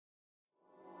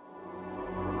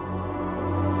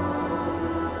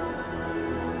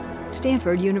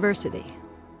Stanford University.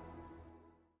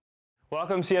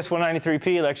 Welcome,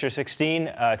 CS193P, Lecture 16.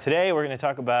 Today we're going to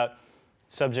talk about a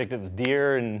subject that's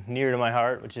dear and near to my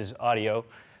heart, which is audio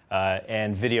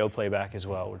and video playback as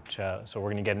well. So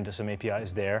we're going to get into some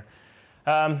APIs there.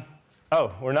 We're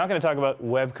not going to talk about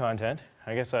web content.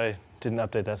 I guess I didn't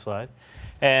update that slide.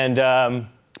 And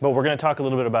but we're going to talk a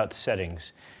little bit about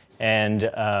settings and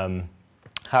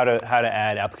how to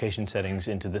add application settings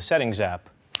into the Settings app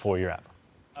for your app.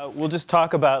 We'll just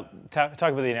talk about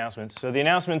the announcements. So the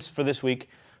announcements for this week,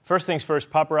 first things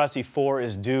first, Paparazzi 4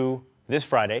 is due this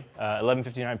Friday,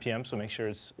 11:59 p.m., so make sure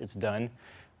it's done.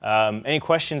 Any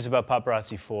questions about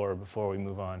Paparazzi 4 before we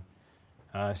move on?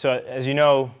 So as you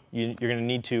know, you're going to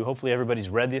need to, hopefully everybody's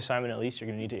read the assignment at least, you're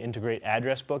going to need to integrate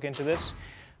address book into this.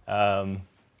 And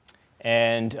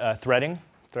threading.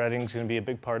 Threading is going to be a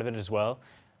big part of it as well.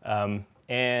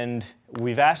 And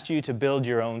we've asked you to build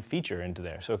your own feature into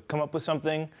there. So come up with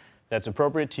something that's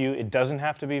appropriate to you. It doesn't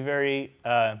have to be very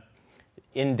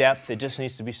in-depth. It just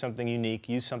needs to be something unique.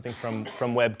 Use something from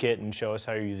WebKit and show us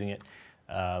how you're using it,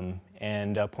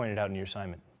 and point it out in your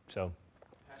assignment. So,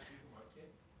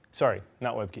 sorry,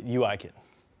 not WebKit, UIKit.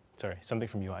 Sorry, something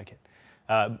from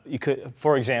UIKit. You could,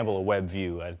 for example, a web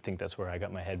view. I think that's where I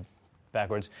got my head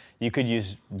backwards. You could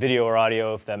use video or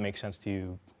audio if that makes sense to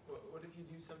you. What if you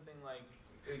do something like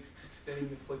extending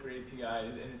the Flickr API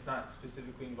and it's not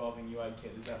specifically involving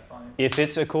UIKit? Is that fine? If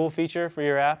it's a cool feature for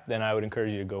your app, then I would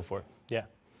encourage you to go for it. Yeah.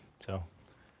 So,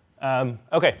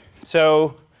 OK.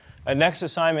 So next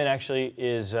assignment actually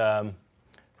is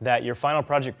that your final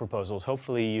project proposals.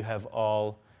 Hopefully you have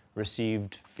all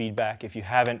received feedback. If you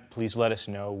haven't, please let us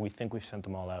know. We think we've sent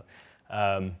them all out.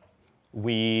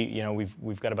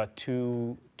 We've got about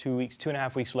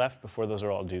 2.5 weeks left before those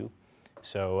are all due,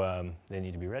 so they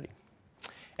need to be ready.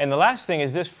 And the last thing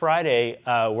is this Friday,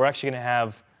 we're actually going to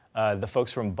have the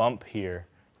folks from Bump here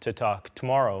to talk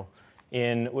tomorrow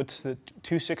in, what's the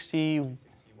 260?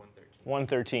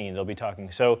 113. They'll be talking.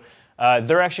 So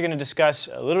they're actually going to discuss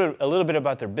a little bit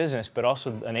about their business, but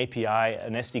also an API,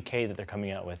 an SDK that they're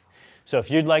coming out with. So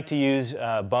if you'd like to use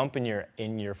Bump in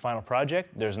your final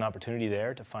project, there's an opportunity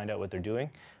there to find out what they're doing.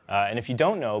 And if you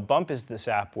don't know, Bump is this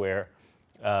app where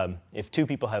if two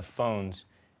people have phones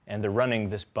and they're running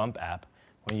this Bump app,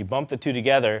 when you bump the two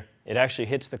together, it actually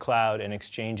hits the cloud and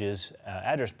exchanges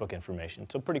address book information.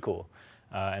 So pretty cool.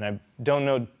 And I don't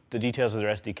know the details of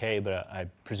their SDK, but I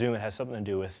presume it has something to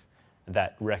do with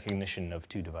that recognition of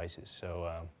two devices.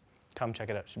 So come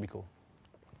check it out. It should be cool.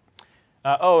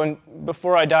 And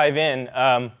before I dive in,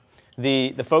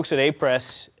 the folks at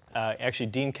A-Press, actually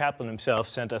Dean Kaplan himself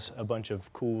sent us a bunch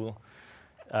of cool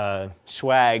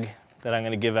swag that I'm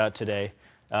going to give out today.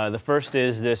 The first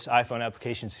is this iPhone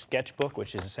application sketchbook,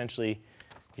 which is essentially,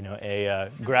 a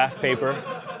graph paper.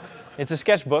 It's a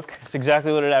sketchbook. It's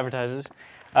exactly what it advertises.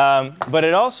 But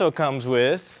it also comes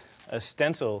with a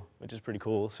stencil, which is pretty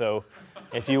cool. So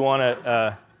if you want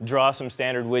to draw some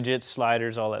standard widgets,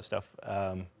 sliders, all that stuff,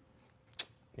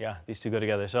 yeah, these two go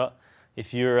together. So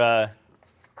if you're,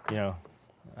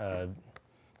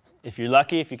 if you're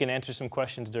lucky, if you can answer some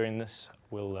questions during this,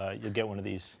 you'll get one of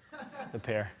these, the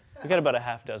pair. We've got about a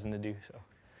half dozen to do. So,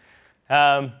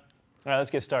 all right,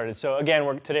 let's get started. So again,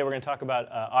 today we're going to talk about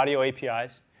audio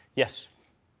APIs. Yes.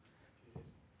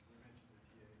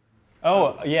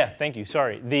 Oh, yeah. Thank you.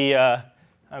 Sorry.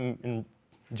 I'm in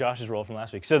Josh's role from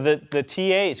last week. So the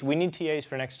TAs, we need TAs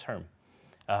for next term.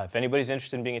 If anybody's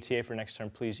interested in being a TA for next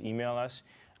term, please email us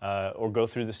or go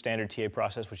through the standard TA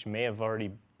process, which may have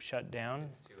already shut down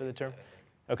for the term.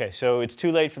 OK, so it's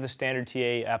too late for the standard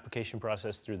TA application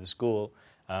process through the school.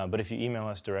 But if you email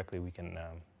us directly, we can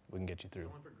get you through.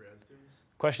 Only for grad students?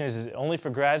 Question is it only for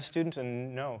grad students?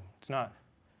 And no, it's not.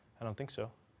 I don't think so.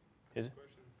 Is it?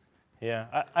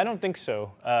 Yeah, I don't think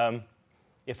so.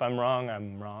 If I'm wrong,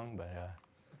 I'm wrong. But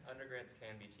undergrads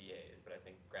can be TAs, but I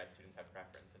think grad students have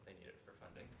preference if they need it for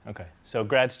funding. OK, so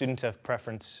grad students have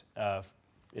preference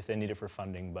if they need it for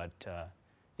funding. But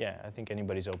yeah, I think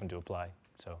anybody's open to apply.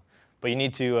 So, but you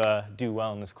need to do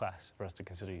well in this class for us to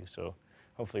consider you. So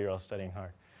hopefully you're all studying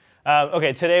hard.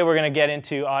 OK, today we're going to get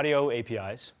into audio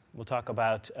APIs. We'll talk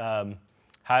about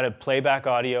how to play back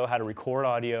audio, how to record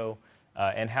audio,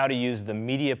 and how to use the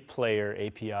media player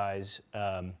APIs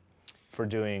for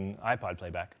doing iPod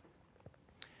playback.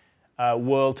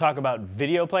 We'll talk about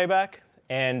video playback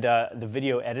and the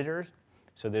video editor.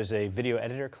 So there's a video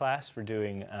editor class for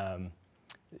doing,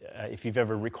 if you've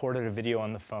ever recorded a video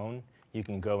on the phone, you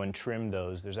can go and trim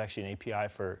those. There's actually an API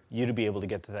for you to be able to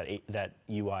get to that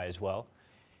UI as well.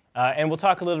 And we'll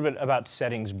talk a little bit about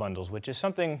settings bundles, which is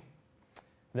something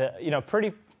that,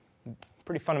 pretty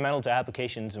pretty fundamental to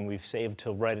applications, and we've saved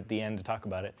till right at the end to talk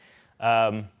about it.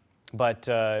 But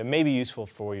it may be useful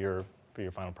for your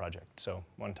final project, so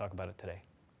I want to talk about it today.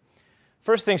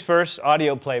 First things first,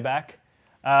 audio playback.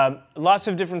 Lots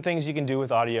of different things you can do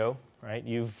with audio, right?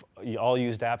 You all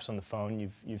used apps on the phone.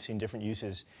 You've seen different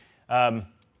uses.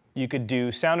 You could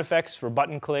do sound effects for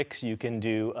button clicks. You can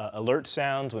do alert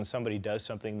sounds when somebody does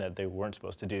something that they weren't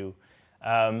supposed to do.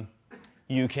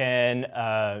 You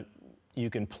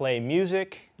can play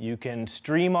music. You can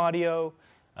stream audio.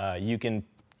 You can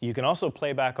also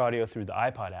play back audio through the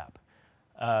iPod app.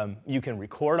 You can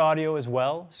record audio as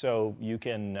well, so you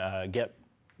can get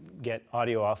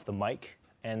audio off the mic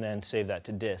and then save that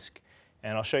to disk.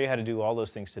 And I'll show you how to do all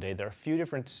those things today. There are a few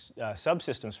different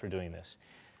subsystems for doing this.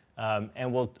 And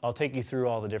I'll take you through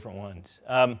all the different ones.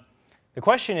 The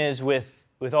question is,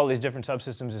 with all these different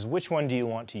subsystems, is which one do you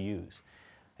want to use?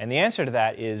 And the answer to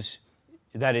that is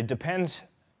that it depends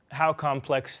how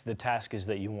complex the task is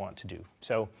that you want to do.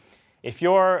 So if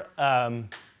you're,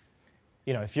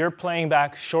 if you're playing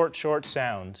back short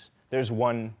sounds, there's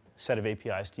one set of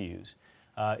APIs to use.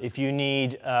 If you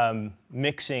need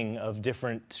mixing of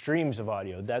different streams of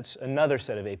audio, that's another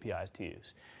set of APIs to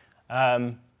use.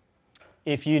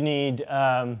 If you need,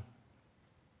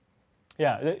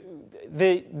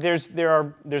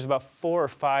 there's about 4 or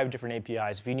 5 different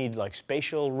APIs. If you need like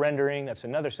spatial rendering, that's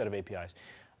another set of APIs.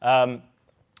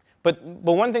 But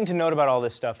one thing to note about all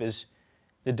this stuff is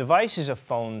the device is a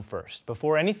phone first.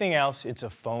 Before anything else, it's a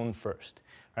phone first.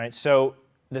 Right? So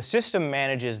the system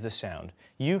manages the sound.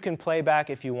 You can play back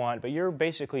if you want, but you're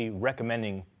basically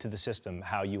recommending to the system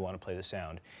how you want to play the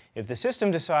sound. If the system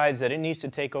decides that it needs to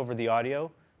take over the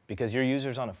audio because your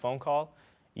user's on a phone call,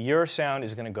 your sound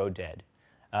is going to go dead.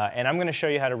 And I'm going to show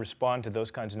you how to respond to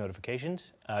those kinds of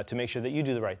notifications to make sure that you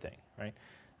do the right thing. Right?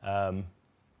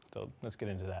 So let's get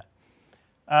into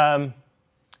that.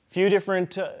 Few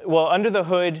different, under the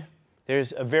hood,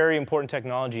 there's a very important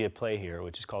technology at play here,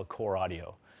 which is called core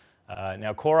audio.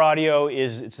 Now, core audio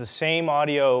it's the same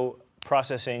audio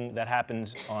processing that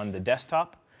happens on the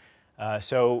desktop.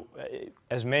 So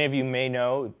as many of you may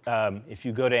know, if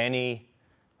you go to any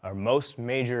or most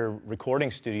major recording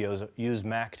studios use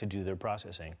Mac to do their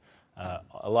processing.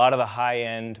 A lot of the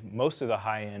high-end, most of the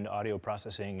high-end audio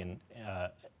processing and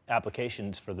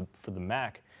applications for the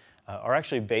Mac are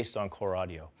actually based on core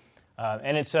audio.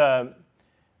 And it's a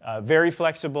very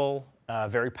flexible,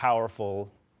 very powerful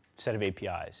set of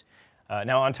APIs.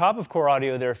 Now, on top of core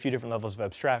audio, there are a few different levels of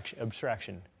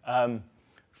abstraction.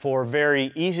 For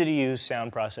very easy-to-use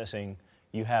sound processing,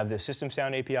 you have the system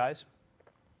sound APIs.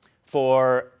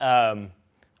 For a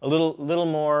little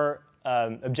more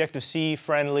Objective-C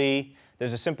friendly,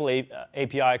 there's a simple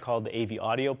API called the AV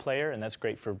Audio Player, and that's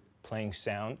great for playing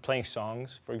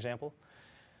songs, for example.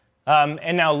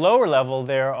 And now lower level,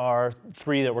 there are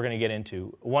 3 that we're going to get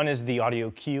into. One is the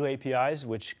Audio Cue APIs,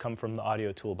 which come from the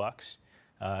Audio Toolbox.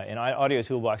 And Audio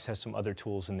Toolbox has some other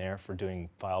tools in there for doing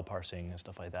file parsing and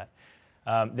stuff like that.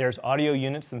 There's audio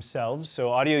units themselves.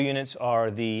 So audio units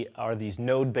are these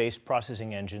node-based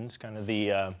processing engines, kind of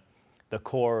the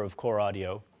core of core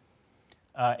audio.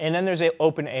 And then there's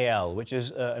OpenAL, which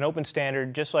is an open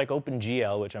standard, just like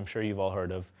OpenGL, which I'm sure you've all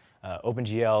heard of.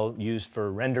 OpenGL used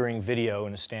for rendering video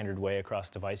in a standard way across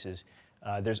devices.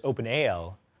 There's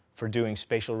OpenAL for doing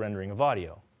spatial rendering of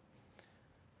audio.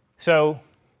 So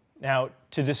now,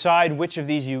 to decide which of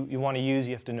these you want to use,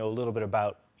 you have to know a little bit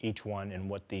about each one and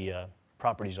what the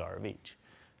properties are of each.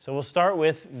 So we'll start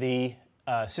with the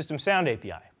System Sound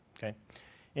API. Okay?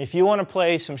 If you want to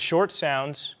play some short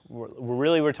sounds,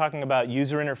 we're talking about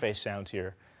user interface sounds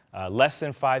here, less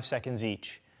than 5 seconds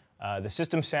each. The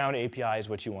System Sound API is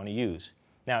what you want to use.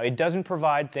 Now, it doesn't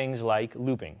provide things like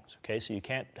looping. Okay? So you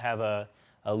can't have a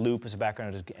loop as a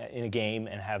background in a game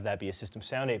and have that be a System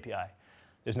Sound API.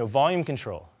 There's no volume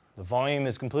control. The volume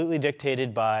is completely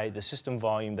dictated by the system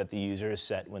volume that the user has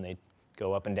set when they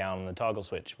go up and down on the toggle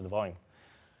switch for the volume.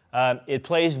 It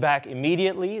plays back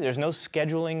immediately. There's no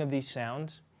scheduling of these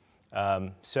sounds.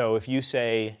 So if you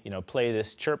say, play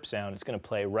this chirp sound, it's going to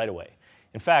play right away.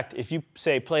 In fact, if you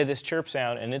say play this chirp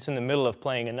sound and it's in the middle of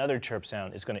playing another chirp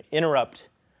sound, it's going to interrupt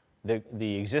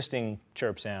the existing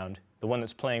chirp sound, the one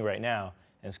that's playing right now,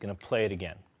 and it's going to play it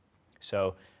again.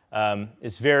 So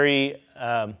it's very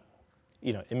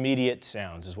immediate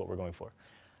sounds is what we're going for.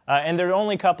 And there are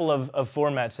only a couple of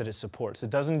formats that it supports. It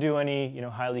doesn't do any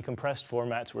highly compressed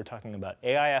formats. We're talking about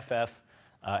AIFF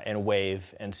and WAV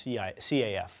and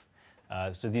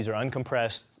CAF. So these are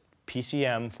uncompressed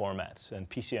PCM formats, and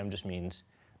PCM just means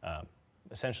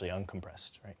essentially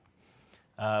uncompressed,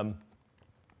 right?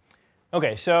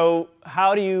 Okay, so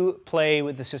how do you play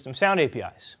with the system sound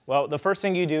APIs? Well, the first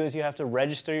thing you do is you have to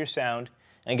register your sound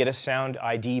and get a sound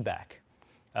ID back.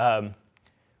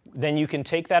 Then you can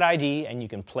take that ID and you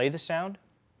can play the sound,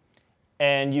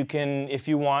 and you can, if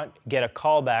you want, get a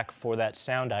callback for that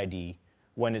sound ID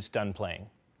when it's done playing.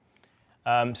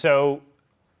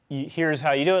 Here's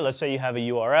how you do it. Let's say you have a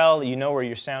URL, you know where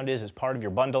your sound is as part of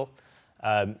your bundle.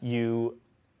 You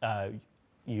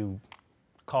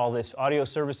call this audio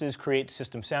services, create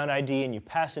system sound ID, and you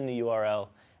pass in the URL,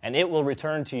 and it will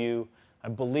return to you, I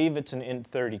believe it's an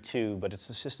int32, but it's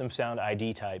the system sound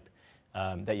ID type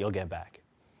that you'll get back.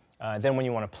 Then when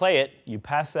you want to play it, you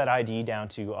pass that ID down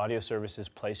to audio services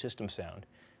play system sound,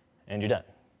 and you're done.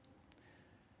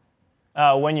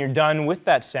 When you're done with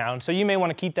that sound, so you may want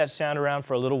to keep that sound around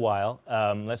for a little while.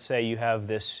 Let's say you have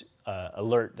this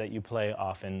alert that you play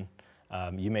often.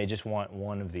 You may just want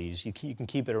one of these. You can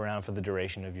keep it around for the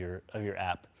duration of your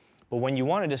app. But when you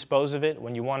want to dispose of it,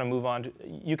 when you want to move on,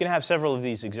 you can have several of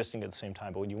these existing at the same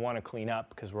time. But when you want to clean up,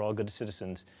 because we're all good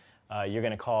citizens, you're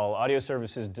going to call audio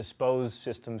services dispose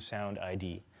system sound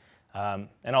ID.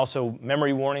 And also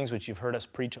memory warnings, which you've heard us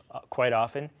preach quite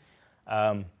often.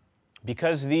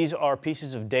 Because these are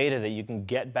pieces of data that you can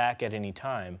get back at any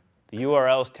time, the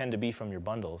URLs tend to be from your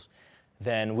bundles,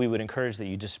 then we would encourage that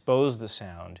you dispose the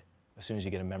sound as soon as you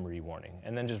get a memory warning,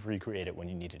 and then just recreate it when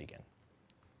you need it again.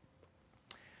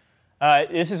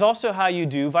 This is also how you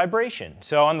do vibration.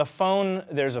 So on the phone,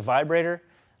 there's a vibrator.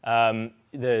 If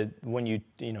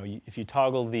you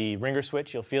toggle the ringer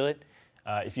switch, you'll feel it.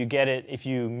 If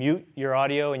you mute your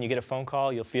audio and you get a phone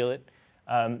call, you'll feel it.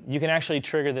 You can actually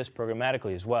trigger this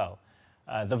programmatically as well.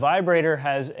 The vibrator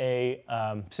has a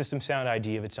system sound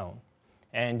ID of its own.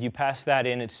 And you pass that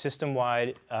in, it's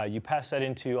system-wide. You pass that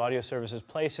into audio services,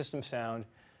 play system sound,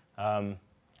 and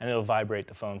it'll vibrate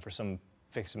the phone for some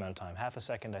fixed amount of time, half a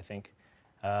second, I think.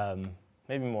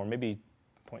 Maybe more, maybe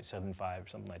 0.75 or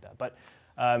something like that. But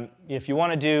if you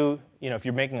want to do, if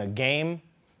you're making a game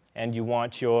and you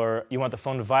want the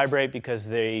phone to vibrate because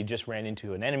they just ran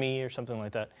into an enemy or something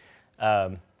like that,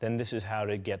 then this is how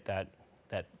to get that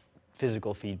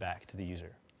physical feedback to the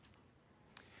user.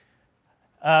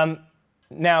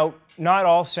 Now, not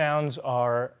all sounds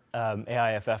are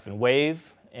AIFF and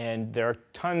WAVE, and there are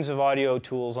tons of audio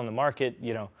tools on the market.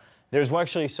 There's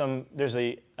actually there's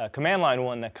a command line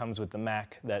one that comes with the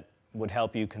Mac that would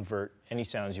help you convert any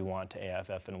sounds you want to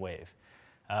AIFF and WAVE.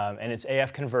 And it's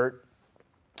AF convert,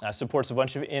 supports a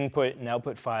bunch of input and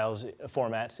output files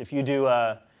formats. If you do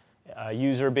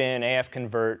user bin AF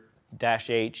convert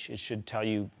 -H, it should tell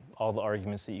you all the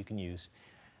arguments that you can use.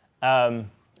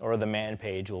 Or the man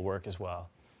page will work as well.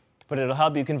 But it'll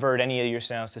help you convert any of your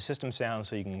sounds to system sounds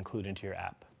so you can include into your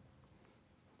app.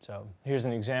 So here's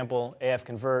an example. AF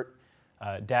convert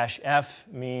 -F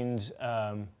means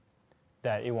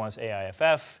that it wants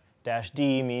AIFF.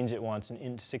 -D means it wants an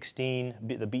int16.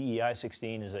 The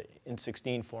BEI16 is an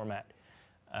int16 format.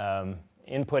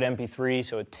 Input MP3,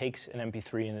 so it takes an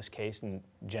MP3 in this case and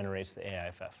generates the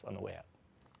AIFF on the way out.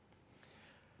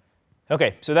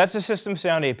 Okay, so that's the system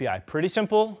sound API. Pretty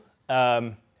simple,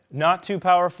 not too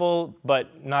powerful,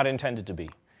 but not intended to be.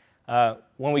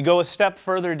 When we go a step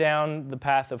further down the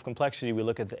path of complexity, we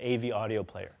look at the AV audio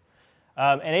player.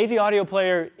 An AV audio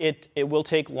player, it will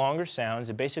take longer sounds.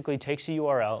 It basically takes a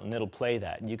URL and it'll play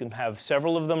that. And you can have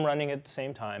several of them running at the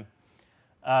same time.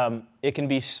 It can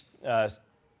be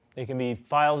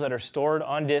files that are stored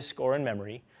on disk or in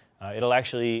memory. It'll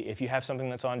actually, if you have something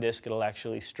that's on disk, it'll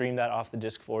actually stream that off the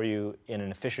disk for you in an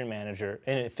efficient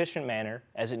manner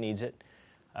as it needs it.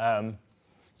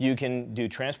 You can do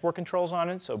transport controls on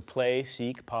it, so play,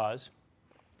 seek, pause.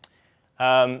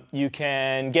 You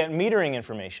can get metering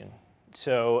information.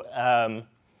 So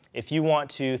if you want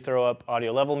to throw up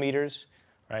audio level meters,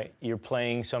 right? You're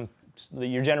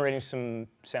generating some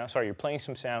sound. Sorry, you're playing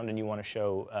some sound, and you want to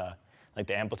show like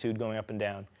the amplitude going up and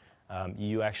down.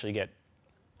 You actually get,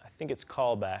 I think it's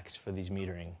callbacks for the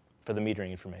metering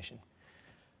information.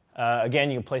 Again,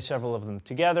 you can play several of them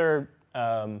together.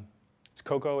 It's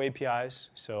Cocoa APIs,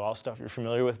 so all stuff you're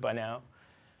familiar with by now.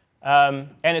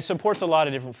 And it supports a lot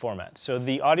of different formats. So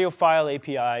the audio file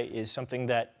API is something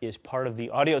that is part of the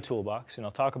audio toolbox, and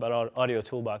I'll talk about audio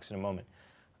toolbox in a moment.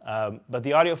 But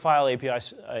the audio file API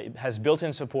has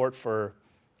built-in support for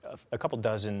a couple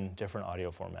dozen different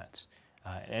audio formats.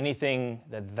 And anything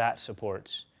that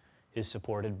supports is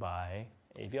supported by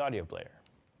AV Audio Player.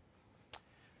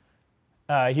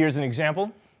 Here's an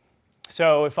example.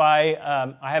 So if I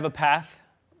have a path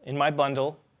in my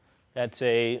bundle that's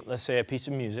let's say a piece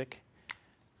of music.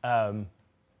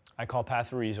 I call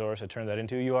path a resource. I turn that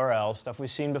into a URL, stuff we've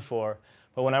seen before.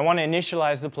 But when I want to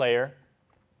initialize the player,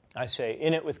 I say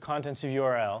init with contents of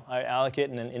URL. I allocate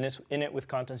and then init with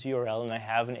contents of URL, and I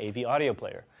have an AV audio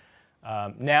player.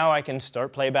 Now I can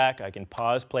start playback. I can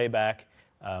pause playback.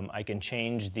 I can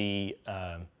change the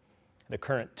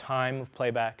current time of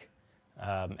playback,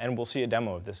 and we'll see a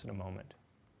demo of this in a moment.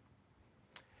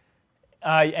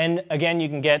 And again, you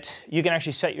can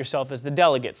actually set yourself as the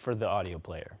delegate for the audio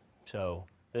player. So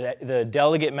the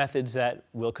delegate methods that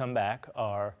will come back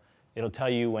are, it'll tell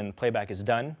you when playback is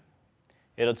done.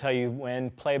 It'll tell you when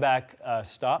playback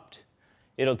stopped.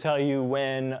 It'll tell you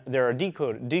when there are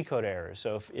decode errors.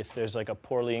 So if there's like a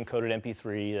poorly encoded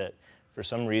MP3 that for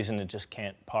some reason it just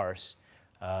can't parse,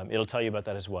 it'll tell you about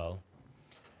that as well.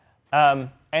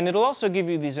 And it'll also give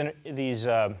you these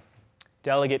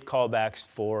delegate callbacks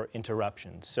for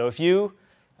interruptions. So if you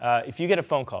get a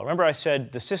phone call, remember I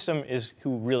said the system is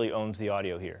who really owns the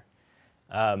audio here.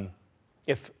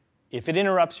 If it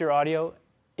interrupts your audio,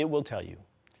 it will tell you.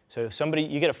 So if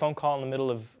you get a phone call in the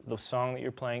middle of the song that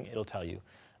you're playing, it'll tell you.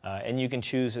 And you can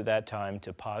choose at that time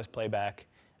to pause playback,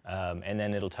 and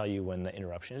then it'll tell you when the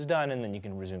interruption is done, and then you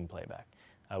can resume playback,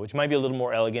 which might be a little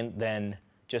more elegant than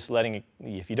just letting it,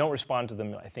 if you don't respond to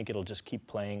them, I think it'll just keep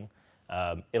playing.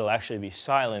 It'll actually be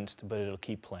silenced, but it'll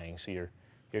keep playing, so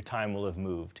your time will have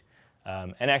moved.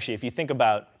 And actually, if you think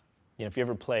about, if you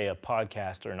ever play a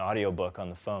podcast or an audiobook on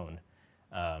the phone,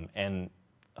 and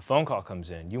a phone call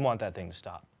comes in, you want that thing to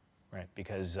stop, right?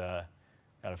 Because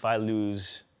if I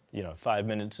lose 5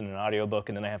 minutes in an audiobook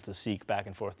and then I have to seek back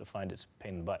and forth to find it's a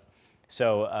pain in the butt.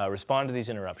 So respond to these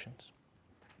interruptions.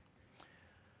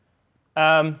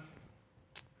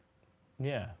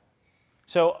 Yeah.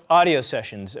 So audio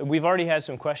sessions. We've already had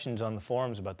some questions on the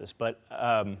forums about this, but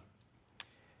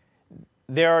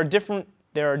there are different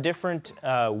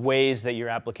ways that your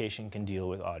application can deal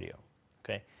with audio.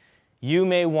 Okay. You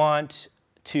may want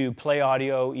to play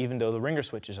audio even though the ringer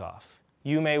switch is off.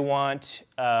 You may want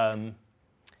right.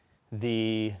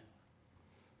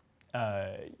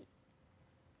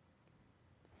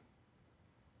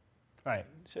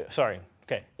 So, sorry.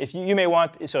 Okay. If you may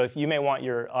want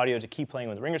your audio to keep playing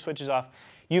when the ringer switch is off.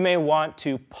 You may want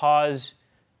to pause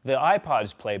the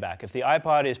iPod's playback. If the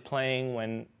iPod is playing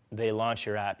when they launch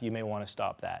your app, you may want to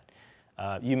stop that.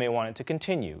 You may want it to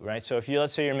continue, right? So if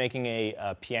let's say you're making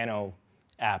a piano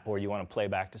app where you want to play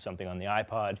back to something on the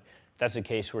iPod, that's a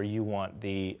case where you want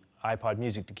the iPod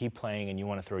music to keep playing and you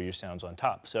want to throw your sounds on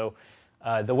top. So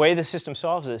the way the system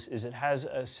solves this is it has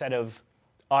a set of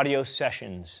audio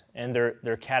sessions, and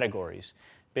they're categories.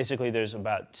 Basically, there's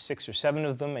about 6 or 7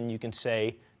 of them, and you can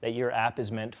say that your app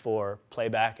is meant for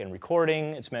playback and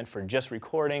recording, it's meant for just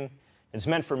recording, it's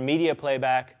meant for media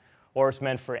playback, or it's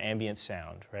meant for ambient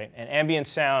sound, right? And ambient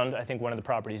sound, I think one of the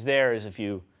properties there is if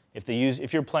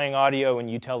you're playing audio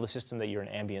and you tell the system that you're an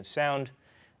ambient sound,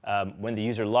 when the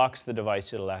user locks the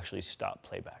device, it'll actually stop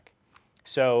playback.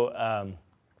 So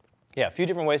yeah, a few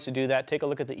different ways to do that. Take a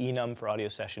look at the enum for audio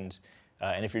sessions.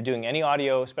 And if you're doing any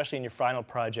audio, especially in your final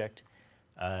project,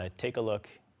 take a look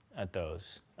at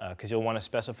those, because you'll want to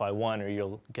specify one or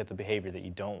you'll get the behavior that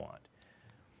you don't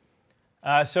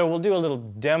want. So we'll do a little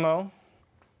demo.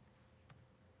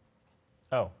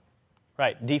 Oh,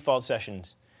 right, default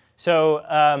sessions.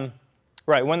 So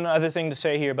right, one other thing to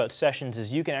say here about sessions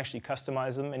is you can actually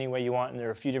customize them any way you want, and there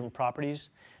are a few different properties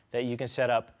that you can set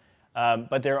up.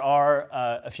 But there are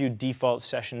a few default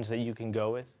sessions that you can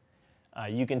go with.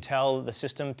 You can tell the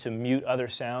system to mute other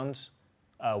sounds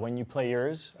when you play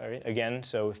yours. Right? Again,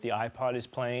 so if the iPod is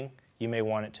playing, you may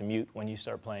want it to mute when you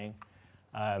start playing.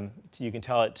 So you can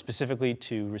tell it specifically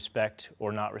to respect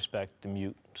or not respect the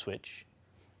mute switch.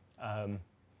 And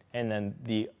then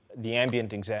the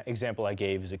ambient example I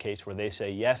gave is a case where they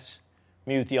say, yes,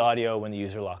 mute the audio when the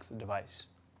user locks the device.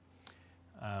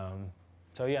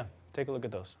 So yeah, take a look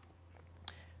at those.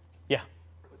 Yeah?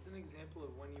 What's an example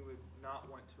of when you would not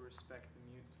want to respect the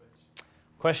mute switch?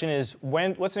 Question is,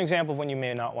 what's an example of when you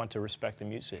may not want to respect the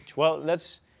mute switch? Well,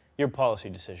 that's your policy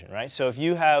decision, right? So if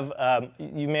you have,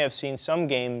 you may have seen some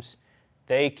games,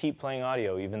 they keep playing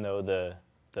audio even though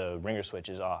the ringer switch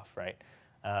is off, right?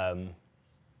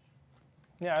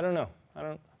 Yeah, I don't know.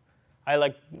 I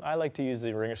like to use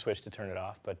the ringer switch to turn it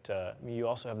off, but you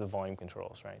also have the volume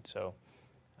controls, right? So,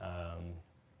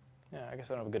 yeah, I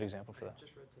guess I don't have a good example for that. I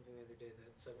just read something the other day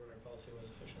that said what our policy was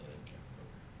officially. I can't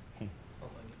remember. I'll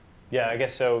find it. Yeah, I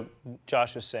guess so.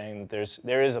 Josh was saying that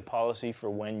there is a policy for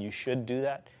when you should do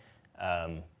that.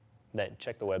 That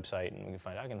check the website and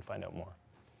I can find out more.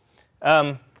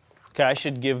 Okay, I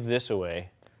should give this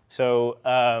away. So,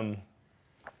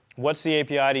 what's the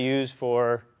API to use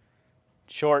for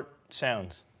short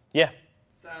sounds? Yeah.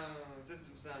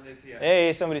 System sound API.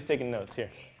 Hey, somebody's taking notes here.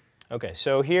 Okay,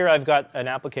 so here I've got an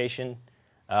application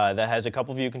that has a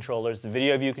couple view controllers. The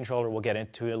video view controller we'll get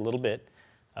into in a little bit.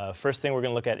 First thing we're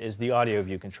going to look at is the audio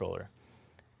view controller.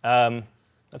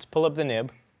 Let's pull up the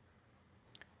nib.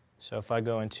 So if I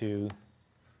go into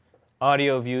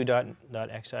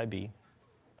audioview.xib,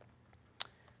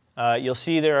 you'll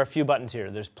see there are a few buttons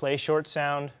here. There's play short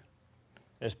sound,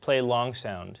 there's play long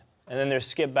sound, and then there's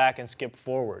skip back and skip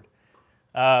forward.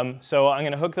 So I'm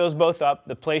going to hook those both up.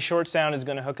 The play short sound is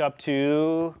going to hook up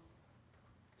to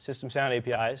system sound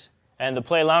APIs, and the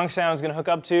play long sound is going to hook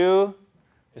up to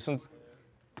this one's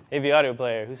AV audio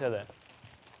player. Who said that?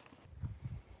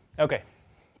 Okay,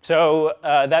 so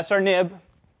that's our nib.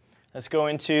 Let's go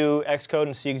into Xcode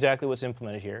and see exactly what's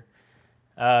implemented here.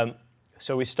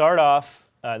 So we start off,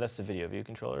 that's the video view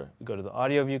controller. We go to the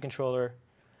audio view controller.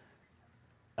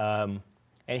 And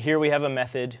here we have a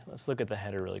method. Let's look at the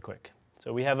header really quick.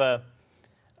 So we have a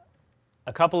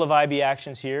couple of IB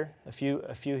actions here, a few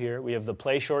here. We have the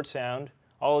play short sound.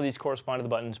 All of these correspond to the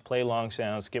buttons play long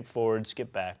sound, skip forward,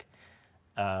 skip back.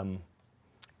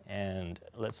 And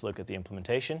let's look at the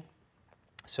implementation.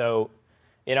 So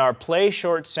in our play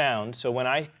short sound, so when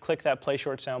I click that play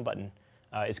short sound button,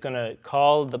 it's going to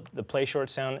call the play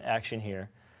short sound action here.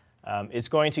 It's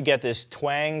going to get this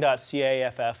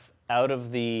twang.caff out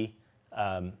of the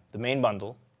main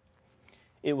bundle.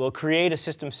 It will create a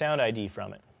system sound ID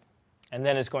from it. And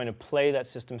then it's going to play that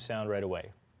system sound right away.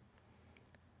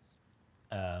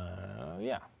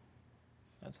 Yeah,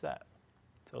 that's that.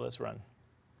 So let's run.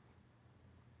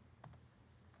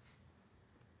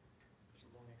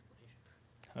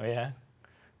 Oh yeah?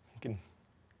 You can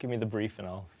give me the brief and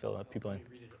I'll fill up people in.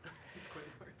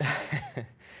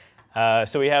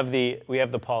 So we have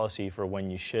the policy for when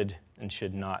you should and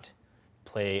should not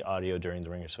play audio during the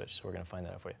ringer switch. So we're going to find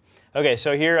that out for you. Okay,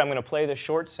 so here I'm going to play the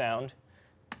short sound.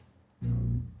 All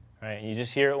right, and you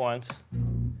just hear it once.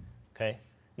 Okay.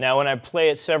 Now when I play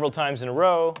it several times in a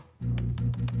row,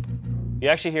 you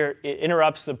actually hear it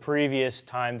interrupts the previous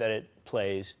time that it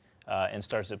plays and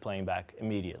starts it playing back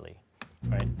immediately.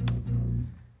 Right?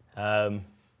 It's going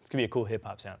to be a cool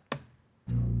hip-hop sound.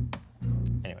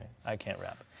 Anyway, I can't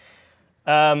rap.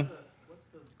 What's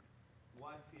the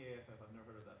why CAFF? I've never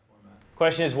heard of that format.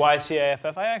 Question is why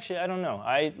CAFF? I don't know.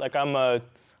 I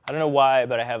don't know why,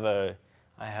 but I have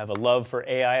a love for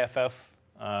AIFF.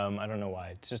 I don't know why.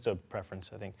 It's just a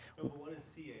preference, I think. No, but what is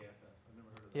CAFF? I've never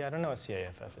heard of that. Yeah, I don't know what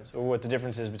CAFF is, or what the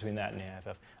difference is between that and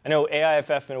AIFF. I know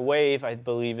AIFF in a wave, I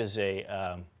believe, is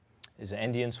an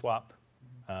endian swap.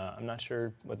 I'm not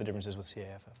sure what the difference is with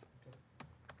CAFF.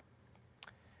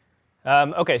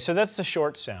 Okay, so that's the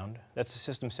short sound. That's the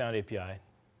system sound API.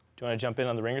 Do you want to jump in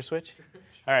on the ringer switch?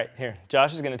 All right, here.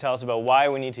 Josh is going to tell us about why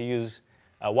we need to use,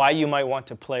 why you might want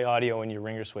to play audio when your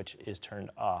ringer switch is turned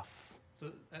off.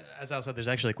 So, as Al said, there's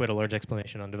actually quite a large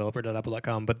explanation on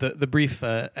developer.apple.com, but the brief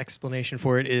explanation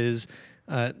for it is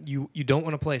you don't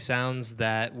want to play sounds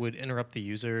that would interrupt the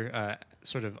user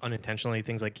sort of unintentionally,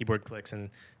 things like keyboard clicks and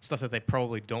stuff that they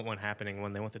probably don't want happening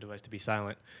when they want the device to be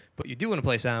silent. But you do want to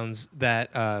play sounds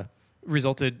that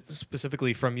resulted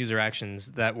specifically from user actions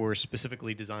that were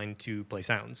specifically designed to play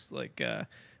sounds, like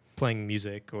playing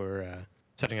music or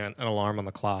setting an alarm on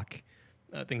the clock,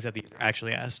 things that the user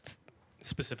actually asked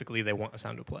specifically they want a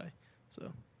sound to play.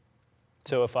 So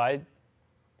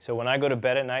when I go to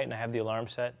bed at night and I have the alarm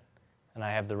set and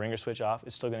I have the ringer switch off,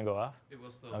 it's still going to go off? It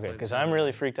will still. Okay, because I'm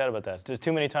really freaked out about that. There's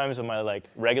too many times on my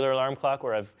regular alarm clock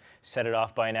where I've set it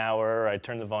off by an hour, or I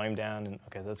turn the volume down, and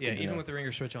okay, that's good to know. Yeah, even with the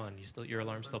ringer switch on, your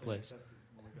alarm still plays.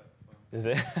 Is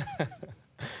it?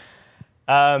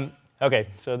 Okay,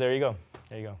 so there you go.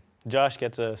 There you go. Josh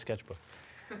gets a sketchbook.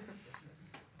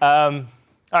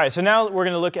 All right, so now we're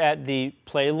going to look at the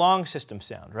play long system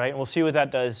sound, right? And we'll see what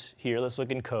that does here. Let's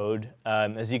look in code.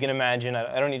 As you can imagine,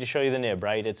 I don't need to show you the nib,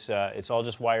 right? It's all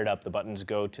just wired up. The buttons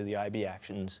go to the IB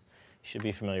actions. You should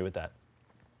be familiar with that.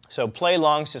 So play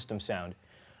long system sound.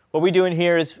 What we do in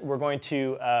here is we're going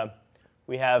to,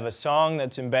 we have a song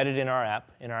that's embedded in our app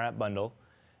bundle.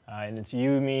 And it's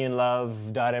you, me, and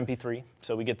love.mp3.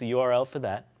 So we get the URL for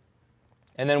that.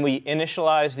 And then we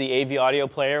initialize the AV audio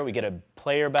player. We get a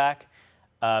player back.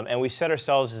 And we set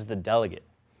ourselves as the delegate.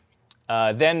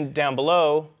 Then down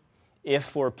below,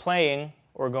 if we're playing,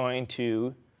 we're going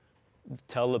to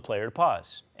tell the player to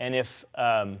pause. And if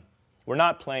we're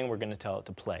not playing, we're going to tell it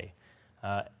to play.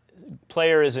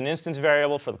 Player is an instance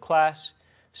variable for the class.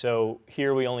 So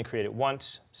here we only create it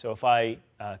once. So if I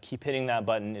keep hitting that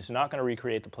button, it's not going to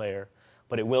recreate the player,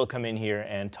 but it will come in here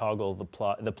and toggle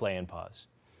the play and pause.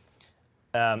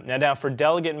 Now for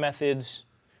delegate methods,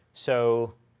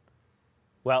 so,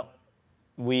 well,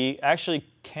 we actually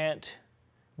can't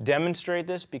demonstrate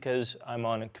this because I'm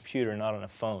on a computer, not on a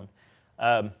phone.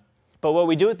 But what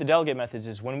we do with the delegate methods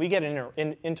is when we get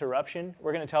an interruption,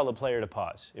 we're going to tell the player to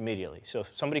pause immediately. So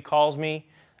if somebody calls me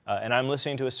and I'm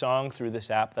listening to a song through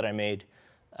this app that I made,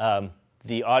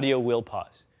 the audio will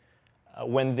pause.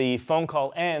 When the phone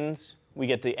call ends, we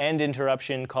get the end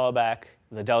interruption, callback,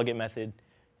 the delegate method,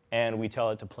 and we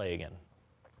tell it to play again.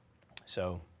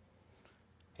 So,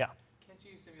 yeah. Can't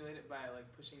you simulate it by like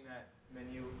pushing that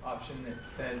menu option that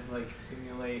says like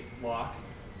simulate lock?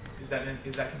 Is that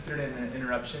considered an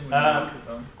interruption when you lock your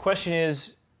phone? Question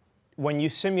is, when you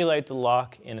simulate the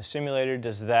lock in a simulator,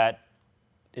 is that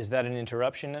an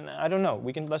interruption? And I don't know.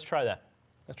 Let's try that.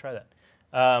 Let's try that.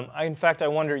 In fact, I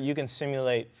wonder, you can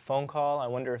simulate phone call. I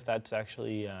wonder if that's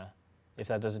actually, if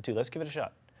that does it too. Let's give it a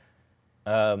shot.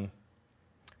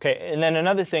 Okay, and then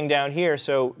another thing down here,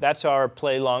 so that's our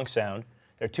play long sound.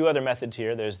 There are two other methods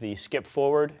here. There's the skip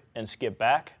forward and skip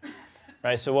back.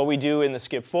 Right, so what we do in the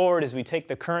skip forward is we take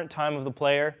the current time of the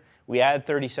player, we add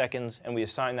 30 seconds, and we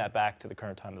assign that back to the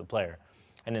current time of the player.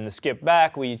 And in the skip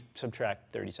back, we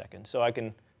subtract 30 seconds. So I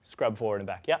can scrub forward and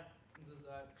back. Yeah? Does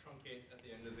that truncate at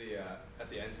the end of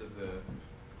the ends of the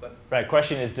clip? Right,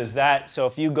 question is, does that, so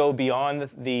if you go beyond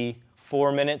the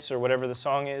 4 minutes or whatever the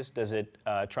song is, does it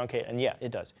truncate? And yeah,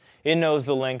 it does. It knows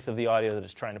the length of the audio that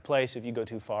it's trying to play, so if you go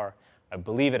too far, I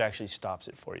believe it actually stops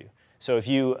it for you. So if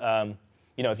you,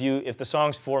 if the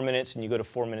song's 4 minutes and you go to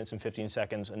 4 minutes and 15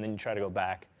 seconds and then you try to go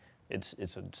back, it's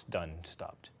done,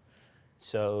 stopped.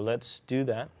 So let's do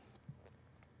that.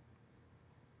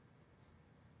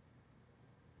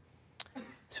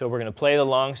 So we're going to play the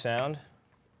long sound.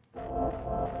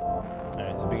 All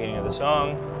right, it's the beginning of the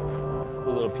song.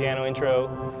 Cool little piano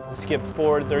intro. Skip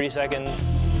forward 30 seconds.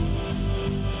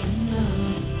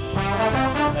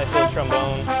 Nice little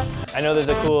trombone. I know there's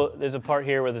a part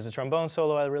here where there's a trombone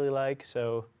solo I really like,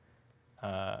 so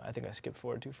I think I skipped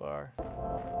forward too far.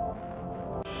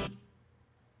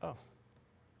 Oh,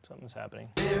 something's happening.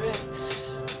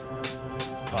 It's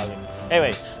pausing. Anyway,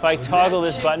 if I toggle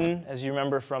this button, as you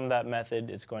remember from that method,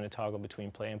 it's going to toggle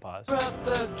between play and pause.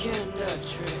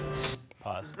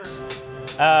 Pause.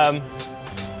 All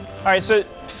right, so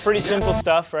pretty simple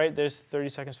stuff, right? There's 30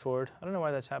 seconds forward. I don't know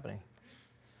why that's happening.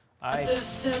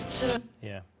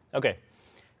 Yeah, okay.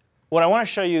 What I want to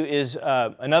show you is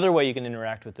another way you can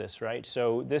interact with this, right?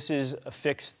 So this is a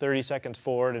fixed 30 seconds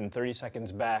forward and 30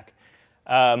 seconds back.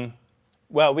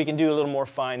 Well, we can do a little more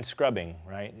fine scrubbing,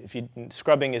 right?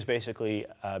 Scrubbing is basically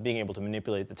being able to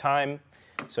manipulate the time.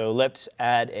 So let's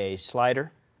add a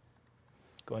slider.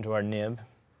 Go into our nib.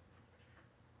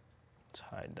 Let's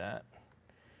hide that.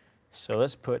 So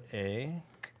let's put a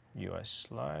UI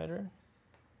slider.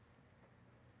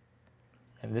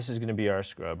 And this is going to be our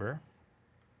scrubber.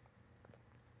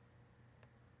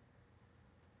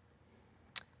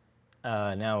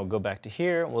 Now we'll go back to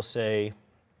here. We'll say,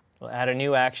 we'll add a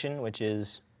new action, which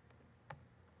is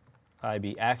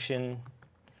IB action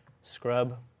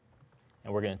scrub.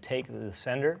 And we're going to take the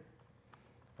sender.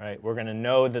 Right? We're going to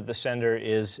know that the sender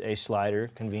is a slider,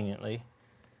 conveniently.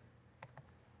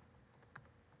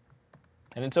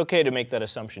 And it's OK to make that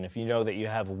assumption. If you know that you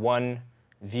have one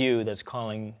view that's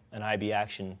calling an IB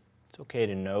action, it's OK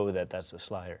to know that that's a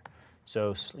slider.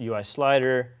 So UI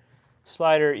slider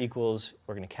equals,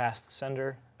 we're going to cast the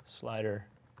sender, slider,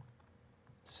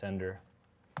 sender.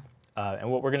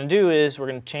 And what we're going to do is we're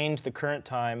going to change the current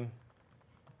time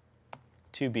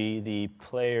to be the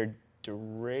player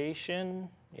duration,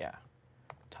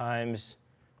 times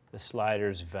the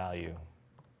slider's value.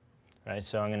 Right,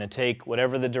 so I'm going to take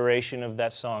whatever the duration of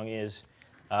that song is,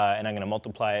 and I'm going to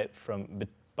multiply it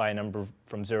by a number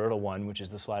from 0 to 1, which is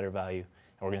the slider value,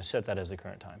 and we're going to set that as the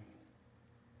current time.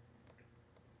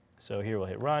 So here we'll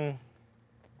hit run.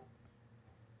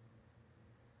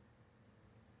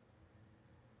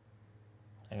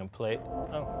 I'm going to play.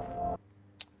 Oh,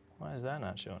 why is that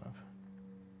not showing up?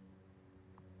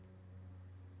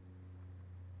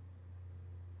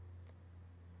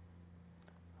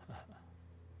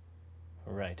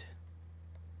 Right.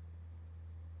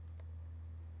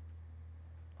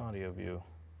 Audio view.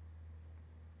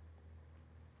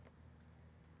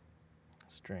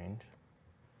 Strange.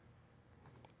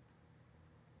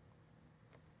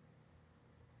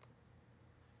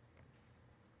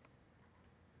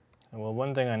 Well,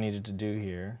 one thing I needed to do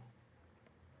here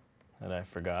that I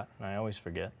forgot, and I always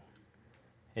forget,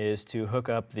 is to hook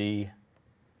up the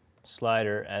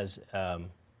slider as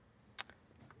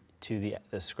to the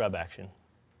scrub action.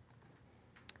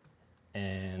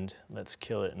 And let's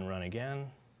kill it and run again.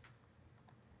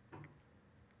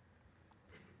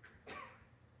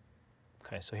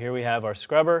 Okay, so here we have our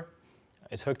scrubber.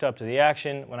 It's hooked up to the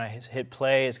action. When I hit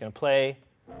play, it's going to play.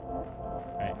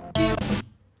 Right. And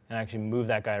actually move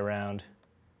that guy around.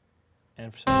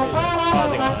 And for some reason, it's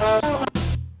pausing on us.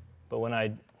 But when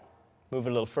I move it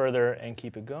a little further and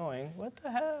keep it going, what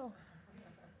the hell?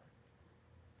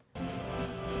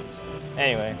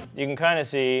 Anyway, you can kind of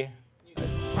see.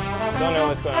 Don't know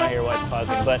what's going on here, why it's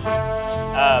pausing. But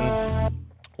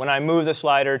when I move the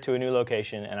slider to a new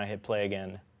location and I hit play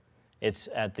again, it's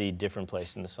at the different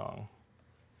place in the song.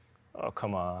 Oh,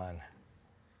 come on.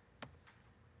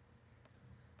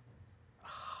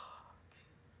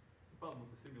 Problem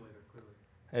with the simulator,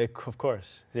 clearly. Of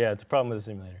course. Yeah, it's a problem with the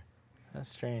simulator. That's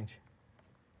strange.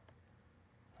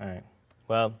 All right.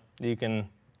 Well, you can,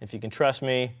 if you can trust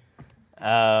me,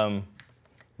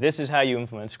 this is how you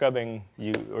implement scrubbing.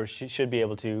 You should be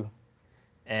able to,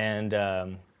 and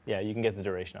yeah, you can get the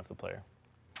duration off the player.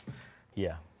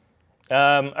 Yeah.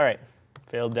 All right.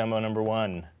 Failed demo number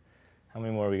 1. How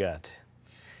many more we got?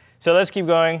 So let's keep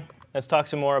going. Let's talk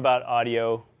some more about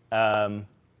audio.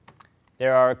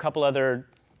 There are a couple other,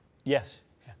 yes?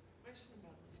 Yeah. Question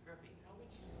about the scrubbing. How would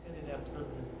you set it up so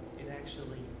that it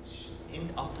actually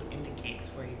also indicates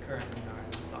where you currently are in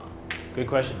the song? Good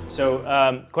question.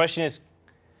 So question is,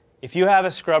 if you have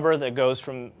a scrubber that goes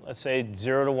from, let's say,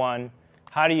 0 to 1,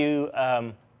 how do you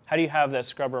have that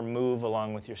scrubber move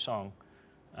along with your song?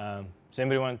 Does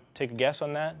anybody want to take a guess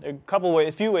on that? There are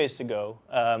a few ways to go.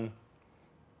 Anybody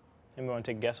want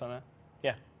to take a guess on that?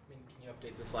 Yeah. I mean, can you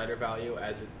update the slider value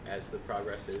as the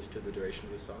progress is to the duration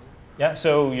of the song? Yeah,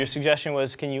 so your suggestion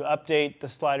was, can you update the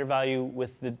slider value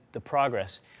with the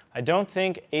progress? I don't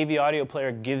think AV Audio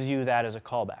Player gives you that as a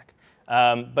callback.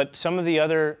 But some of the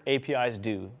other APIs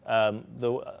do.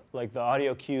 Like the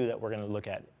audio cue that we're going to look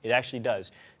at, it actually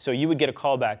does. So you would get a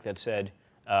callback that said,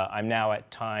 I'm now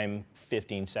at time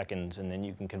 15 seconds, and then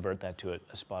you can convert that to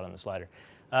a spot on the slider.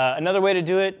 Another way to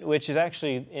do it, which is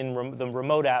actually in the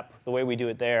remote app, the way we do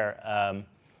it there,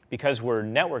 because we're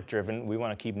network driven, we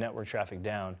want to keep network traffic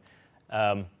down.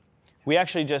 We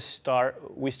actually just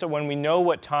when we know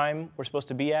what time we're supposed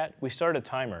to be at, we start a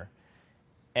timer.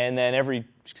 And then every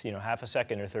half a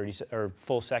second or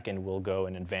full second, we'll go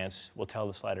and advance. We'll tell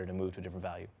the slider to move to a different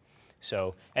value.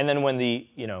 So, and then when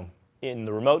in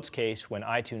the remote's case, when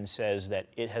iTunes says that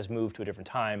it has moved to a different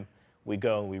time, we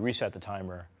go and we reset the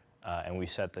timer, and we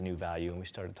set the new value, and we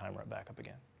start the timer back up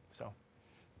again. So,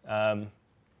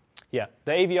 yeah,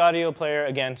 the AV Audio Player,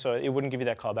 again, so it wouldn't give you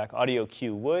that callback. Audio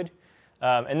Cue would.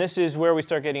 And this is where we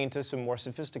start getting into some more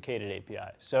sophisticated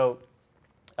APIs. So,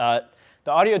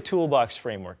 the Audio Toolbox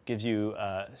framework gives you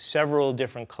several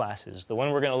different classes. The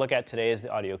one we're going to look at today is the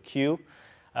Audio Cue.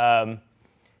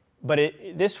 But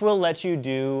this will let you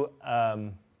do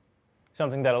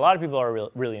something that a lot of people are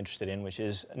really interested in, which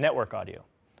is network audio.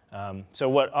 So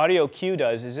what Audio Cue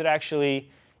does is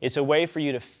it's a way for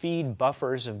you to feed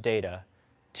buffers of data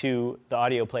to the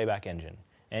audio playback engine.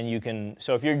 And you can,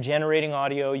 so if you're generating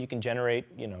audio, you can generate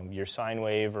your sine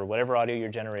wave or whatever audio you're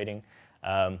generating.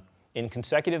 In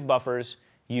consecutive buffers,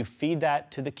 you feed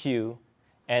that to the cue,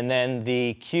 and then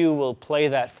the cue will play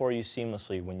that for you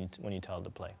seamlessly when you tell it to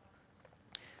play.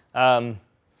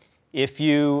 If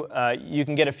you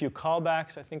can get a few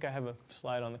callbacks. I think I have a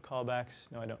slide on the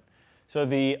callbacks. No, I don't. So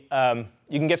you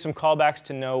can get some callbacks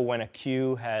to know when a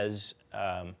cue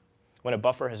when a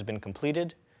buffer has been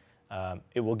completed.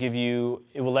 It will give you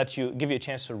a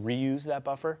chance to reuse that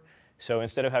buffer. So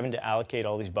instead of having to allocate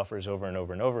all these buffers over and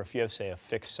over and over, if you have, say, a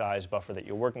fixed size buffer that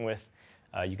you're working with,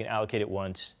 you can allocate it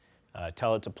once,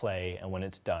 tell it to play, and when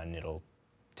it's done, it'll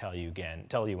tell you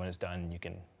when it's done, and you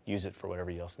can use it for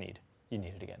whatever you else need. You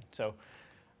need it again. So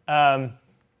yeah,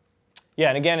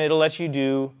 and again, it'll let you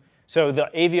do, so the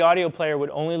AV Audio Player would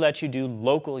only let you do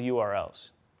local URLs,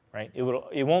 right? It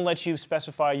won't let you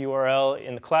specify URL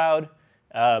in the cloud,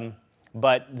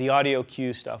 but the audio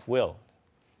cue stuff will.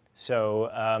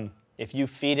 So if you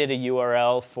feed it a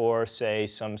URL for, say,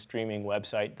 some streaming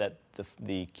website that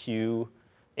the Cue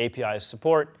APIs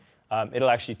support, it'll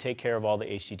actually take care of all the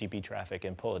HTTP traffic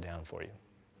and pull it down for you.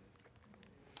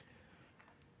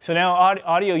 So now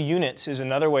audio units is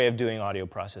another way of doing audio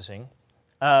processing.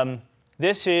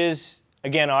 This is,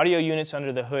 again, audio units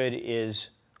under the hood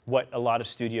is what a lot of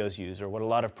studios use or what a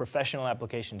lot of professional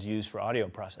applications use for audio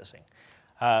processing.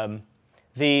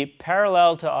 The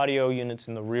parallel to audio units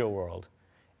in the real world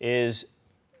is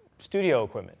studio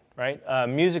equipment, right?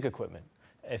 Music equipment.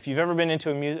 If you've ever been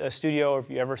into a studio or if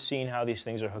you've ever seen how these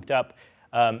things are hooked up,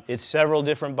 it's several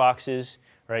different boxes,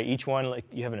 right? Each one, like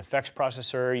you have an effects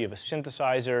processor, you have a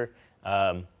synthesizer,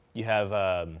 you have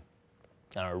a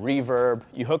reverb.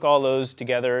 You hook all those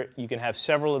together. You can have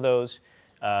several of those.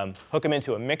 Hook them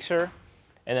into a mixer.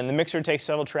 And then the mixer takes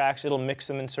several tracks. It'll mix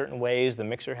them in certain ways. The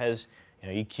mixer has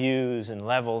EQs and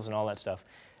levels and all that stuff.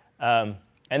 And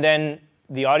then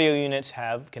the audio units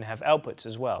can have outputs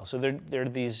as well. So they're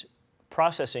these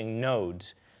processing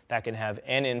nodes that can have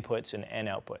n inputs and n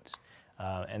outputs.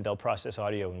 And they'll process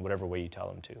audio in whatever way you tell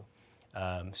them to.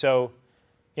 So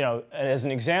as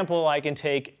an example, I could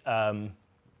take an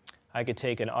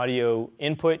audio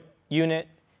input unit,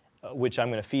 which I'm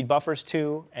going to feed buffers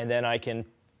to, and then I can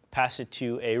pass it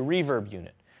to a reverb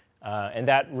unit. And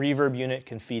that reverb unit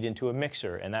can feed into a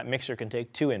mixer, and that mixer can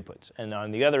take 2 inputs. And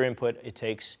on the other input, it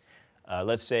takes,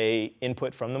 let's say,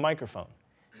 input from the microphone.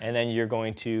 And then you're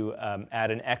going to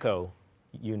add an echo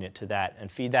unit to that and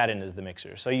feed that into the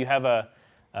mixer. So you have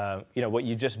what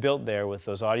you just built there with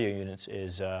those audio units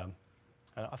is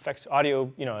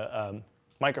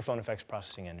microphone effects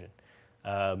processing engine.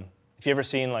 If you've ever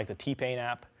seen like the T-Pain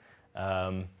app,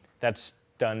 that's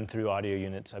done through audio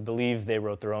units. I believe they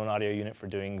wrote their own audio unit for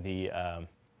doing the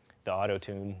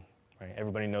auto-tune. Right?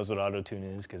 Everybody knows what auto-tune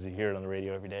is because you hear it on the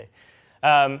radio every day.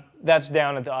 That's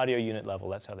down at the audio unit level.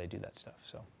 That's how they do that stuff.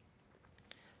 So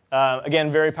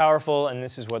again, very powerful, and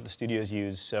this is what the studios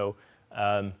use. So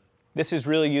this is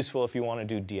really useful if you want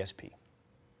to do DSP.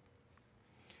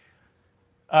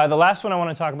 The last one I want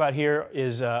to talk about here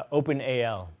is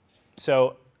OpenAL.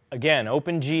 So again,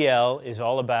 OpenGL is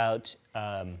all about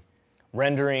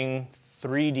rendering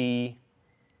 3D,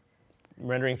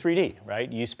 right?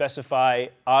 You specify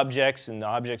objects, and the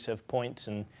objects have points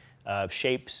and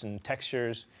shapes and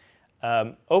textures.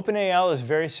 OpenAL is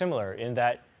very similar in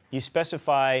that you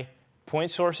specify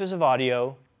point sources of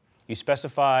audio, you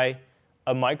specify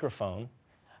a microphone,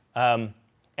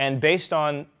 and based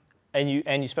on and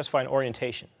you specify an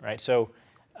orientation, right? So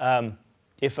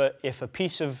if a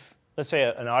piece of, let's say,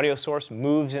 an audio source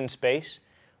moves in space,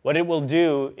 what it will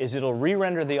do is it'll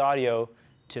re-render the audio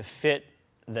to fit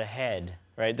the head,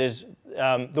 right? There's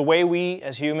the way we,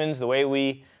 as humans, the way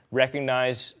we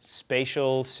recognize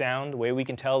spatial sound, the way we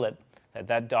can tell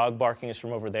that dog barking is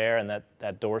from over there and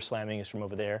that door slamming is from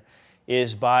over there,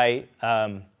 is by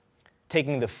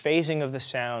taking the phasing of the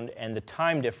sound and the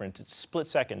time difference. It's split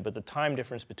second, but the time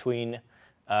difference between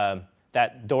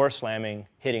that door slamming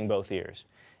hitting both ears.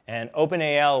 And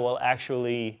OpenAL will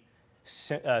actually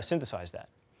synthesize that.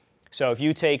 So if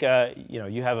you take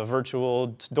you have a virtual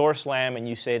door slam and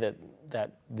you say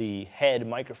that the head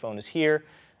microphone is here,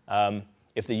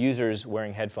 if the user is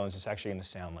wearing headphones, it's actually going to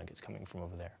sound like it's coming from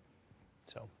over there.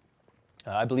 So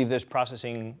I believe there's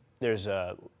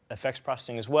effects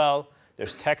processing as well.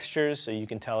 There's textures, so you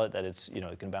can tell it that it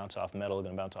can bounce off metal, it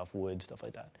can bounce off wood, stuff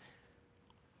like that.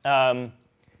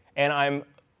 And I'm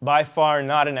by far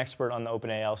not an expert on the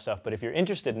OpenAL stuff, but if you're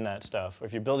interested in that stuff, or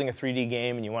if you're building a 3D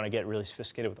game and you want to get really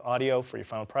sophisticated with audio for your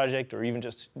final project, or even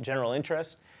just general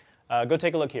interest, go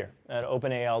take a look here at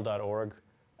openal.org,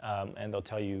 and they'll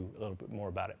tell you a little bit more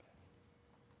about it.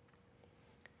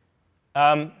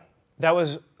 That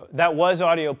was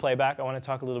audio playback. I want to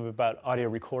talk a little bit about audio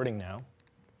recording now.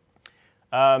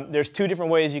 There's 2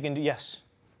 different ways you can do. Yes?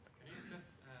 Can you access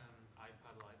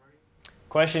iPod library?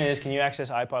 Question is, can you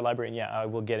access iPod library? And yeah, I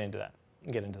will get into that.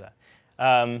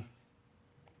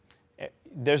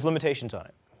 There's limitations on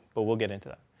it, but we'll get into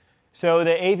that. So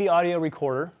the AV audio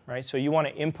recorder, right? So you want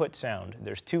to input sound.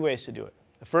 There's 2 ways to do it.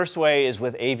 The first way is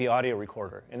with AV audio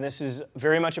recorder, and this is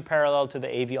very much a parallel to the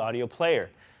AV audio player.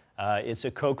 It's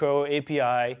a COCO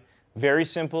API, very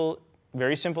simple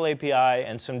API,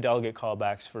 and some delegate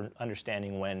callbacks for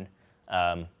understanding when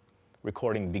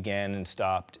recording began and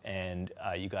stopped, and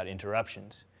you got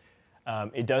interruptions.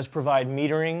 It does provide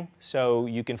metering, so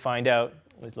you can find out,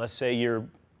 let's say you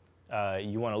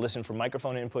want to listen for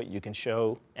microphone input, you can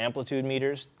show amplitude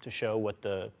meters to show what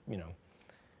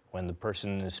when the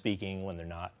person is speaking, when they're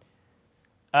not.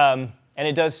 And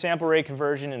it does sample rate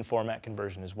conversion and format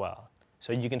conversion as well.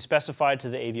 So you can specify to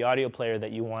the AV audio player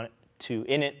that you want to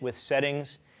init with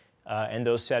settings, and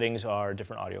those settings are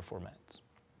different audio formats.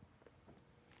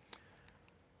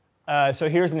 So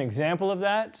here's an example of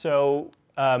that. So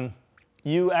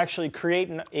you actually create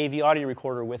an AV audio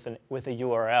recorder with a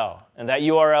URL. And that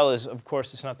URL is, of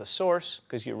course, it's not the source,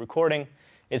 because you're recording.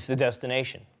 It's the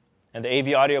destination. And the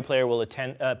AV audio player will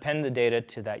append the data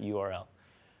to that URL.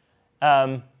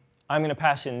 I'm going to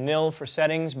pass in nil for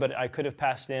settings, but I could have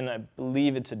passed in, I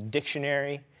believe it's a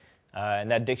dictionary.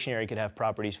 And that dictionary could have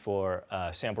properties for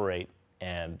sample rate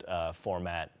and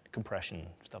format, compression,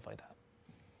 stuff like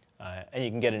that. And you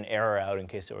can get an error out in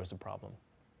case there was a problem.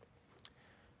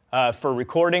 For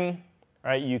recording,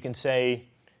 right, you can say,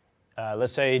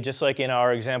 let's say just like in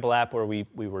our example app where we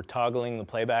were toggling the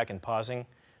playback and pausing,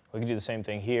 we can do the same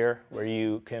thing here where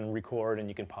you can record and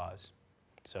you can pause.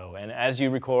 So, and as you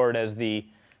record, as the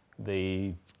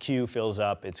queue fills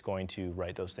up, it's going to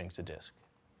write those things to disk.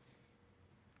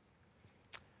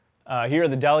 Here are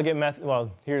the delegate methods.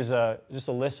 Well, here's just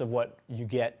a list of what you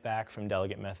get back from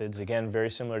delegate methods. Again, very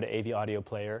similar to AV Audio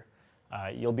Player.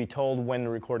 You'll be told when the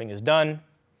recording is done.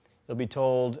 You'll be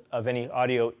told of any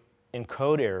audio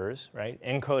encode errors, right?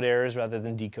 Encode errors rather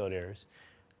than decode errors.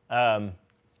 And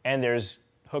there's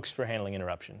hooks for handling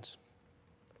interruptions.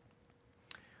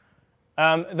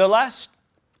 The last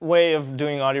way of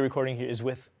doing audio recording here is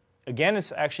with, again,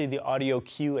 it's actually the audio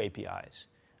queue APIs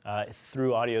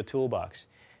through Audio Toolbox.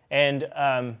 And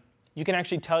you can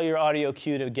actually tell your audio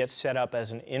queue to get set up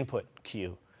as an input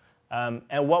queue.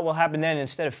 And what will happen then,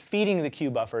 instead of feeding the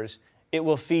queue buffers, it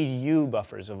will feed you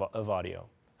buffers of audio,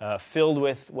 filled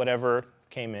with whatever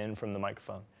came in from the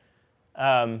microphone.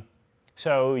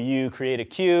 So you create a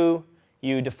queue,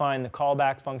 you define the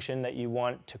callback function that you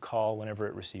want to call whenever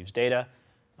it receives data.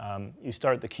 You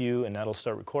start the queue, and that'll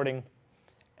start recording.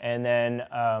 And then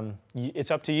it's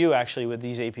up to you, actually, with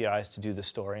these APIs to do the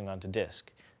storing onto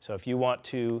disk. So if you want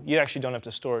to, you actually don't have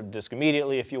to store it to disk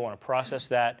immediately if you want to process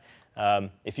that.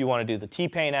 If you want to do the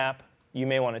T-Pain app, you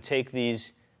may want to take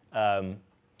these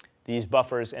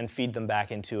buffers and feed them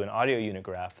back into an audio unit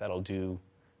graph that'll do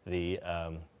the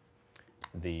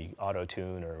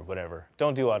auto-tune or whatever.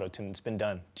 Don't do auto-tune, it's been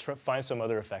done. Find some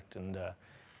other effect and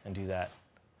do that.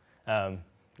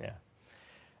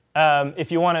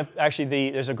 If you want to,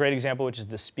 actually, there's a great example, which is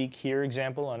the Speak Here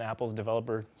example on Apple's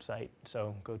developer site.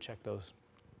 So go check those.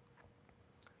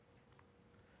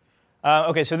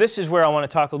 OK, so this is where I want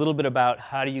to talk a little bit about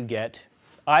how do you get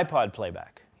iPod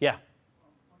playback. Yeah? One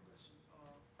question.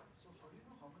 So how do you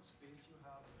know how much space you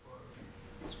have for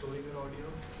storing your audio?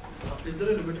 Is there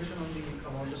a limitation on the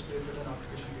amount of space that an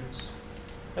application gets?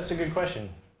 That's a good question.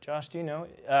 Josh, do you know?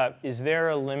 Is there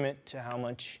a limit to how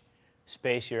much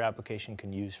space your application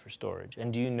can use for storage?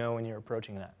 And do you know when you're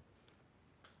approaching that?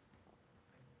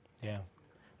 Yeah.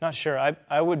 Not sure.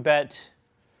 I would bet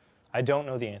I don't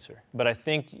know the answer. But I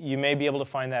think you may be able to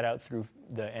find that out through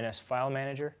the NS file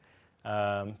manager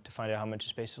to find out how much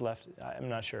space is left. I'm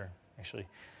not sure, actually. In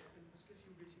this case,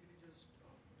 you basically just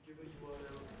give a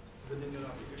URL within your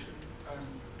application and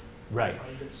Right. the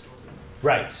file gets stored there.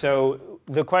 Right. So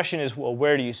the question is, well,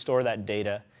 where do you store that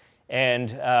data?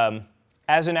 And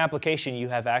as an application, you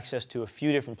have access to a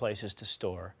few different places to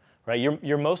store. Right?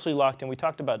 You're mostly locked in. We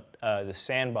talked about the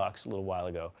sandbox a little while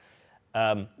ago.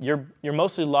 You're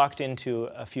mostly locked into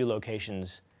a few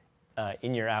locations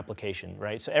in your application,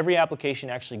 right? So every application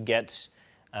actually gets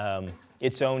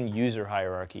its own user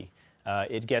hierarchy.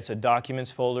 It gets a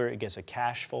documents folder, it gets a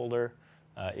cache folder,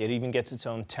 it even gets its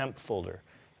own temp folder.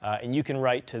 And you can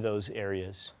write to those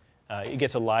areas. It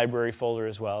gets a library folder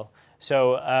as well.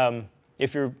 So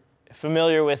if you're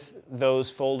familiar with those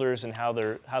folders and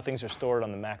how things are stored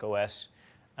on the Mac OS,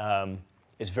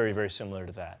 it's very, very similar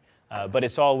to that. But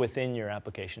it's all within your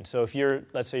application. So if you're,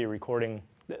 let's say you're recording,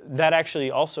 that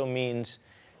actually also means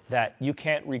that you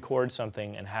can't record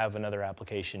something and have another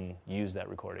application use that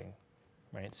recording,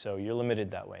 right? So you're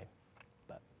limited that way.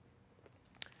 But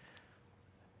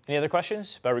any other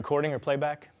questions about recording or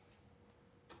playback?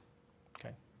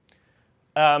 Okay.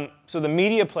 So the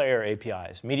media player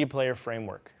APIs, media player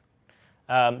framework.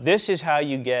 This is how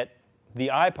you get the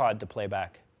iPod to play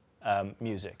back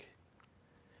music.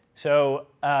 So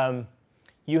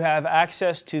you have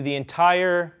access to the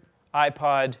entire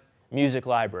iPod music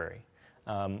library.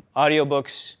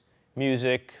 Audiobooks,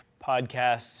 music,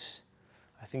 podcasts,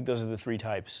 I think those are the three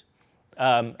types.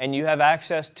 And you have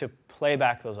access to play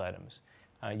back those items.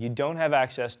 You don't have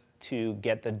access to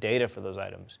get the data for those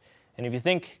items. And if you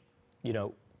think,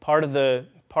 part of the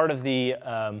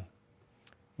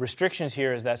restrictions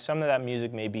here is that some of that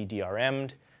music may be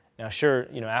DRM'd. Now, sure,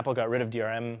 Apple got rid of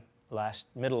DRM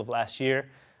middle of last year,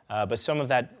 but some of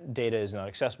that data is not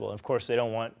accessible. And of course, they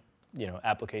don't want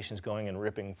applications going and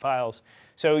ripping files.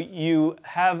 So you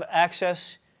have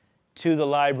access to the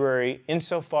library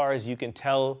insofar as you can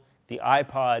tell the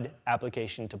iPod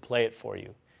application to play it for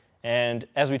you. And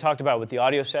as we talked about with the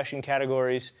audio session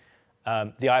categories,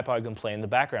 the iPod can play in the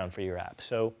background for your app.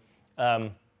 So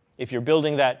if you're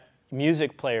building that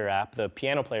music player app, the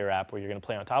piano player app where you're going to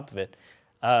play on top of it,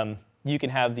 you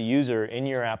can have the user in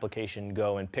your application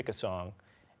go and pick a song,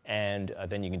 and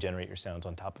then you can generate your sounds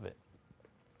on top of it.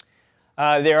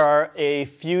 There are a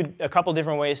couple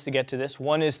different ways to get to this.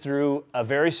 One is through a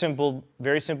very simple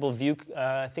view.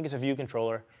 I think it's a view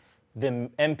controller, the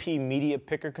MP Media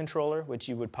Picker controller, which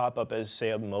you would pop up as,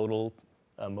 say, a modal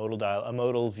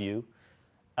view,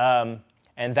 and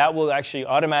that will actually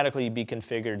automatically be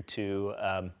configured to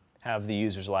have the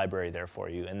user's library there for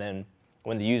you. And then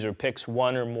when the user picks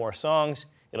one or more songs,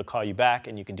 it'll call you back,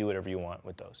 and you can do whatever you want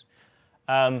with those.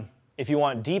 If you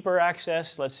want deeper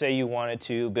access, let's say you wanted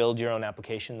to build your own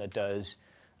application that does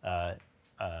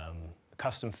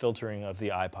custom filtering of the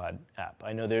iPod app.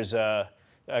 I know there's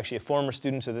actually a former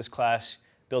student of this class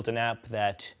built an app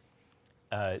that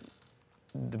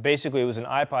basically it was an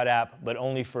iPod app, but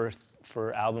only for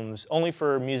albums, only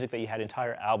for music that you had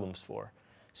entire albums for.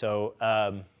 So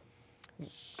kind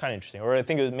of interesting. Or I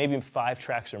think it was maybe 5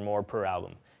 tracks or more per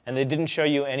album. And they didn't show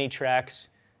you any tracks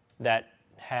that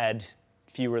had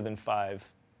fewer than 5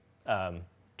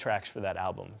 tracks for that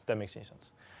album, if that makes any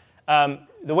sense.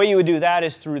 The way you would do that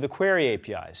is through the query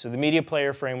API. So the media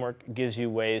player framework gives you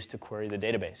ways to query the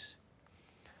database.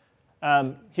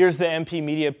 Here's the MP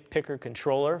Media Picker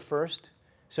controller first.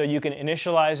 So you can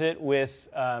initialize it with,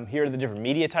 here are the different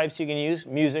media types you can use: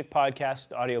 music, podcast,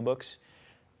 audiobooks.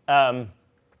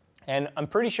 And I'm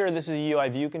pretty sure this is a UI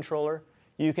view controller.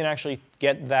 You can actually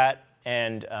get that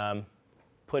and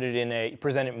put it in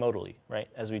present it modally, right?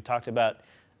 As we talked about,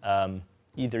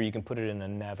 either you can put it in a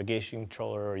navigation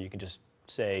controller, or you can just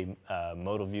say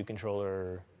modal view controller,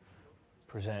 or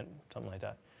present, something like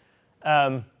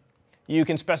that. You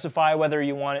can specify whether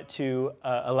you want it to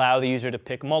allow the user to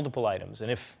pick multiple items.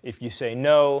 And if you say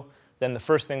no, then the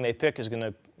first thing they pick is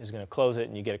going to close it,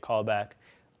 and you get a callback.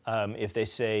 If they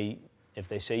say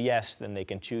yes, then they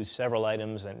can choose several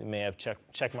items, and it may have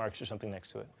check marks or something next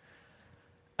to it.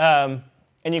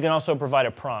 And you can also provide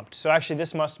a prompt. So actually,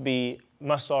 this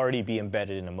must already be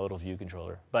embedded in a modal view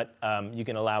controller, but you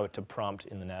can allow it to prompt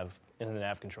in the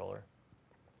nav controller.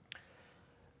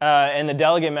 And the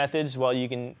delegate methods, well, you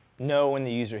can know when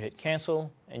the user hit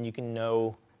cancel, and you can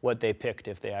know what they picked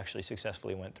if they actually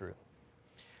successfully went through.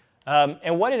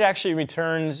 And what it actually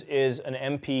returns is an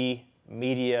MP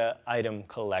media item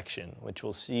collection, which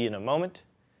we'll see in a moment.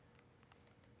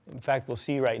 In fact, we'll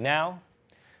see right now.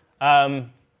 A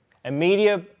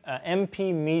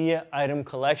MP media item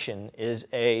collection is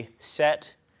a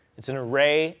set, it's an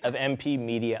array of MP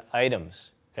media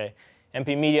items. Okay?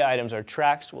 MP media items are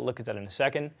tracked, we'll look at that in a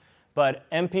second. But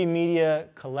MP media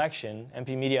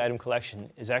item collection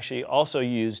is actually also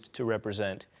used to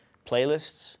represent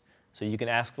playlists. So you can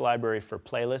ask the library for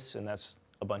playlists, and that's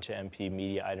a bunch of MP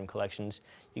media item collections.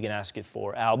 You can ask it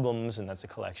for albums, and that's a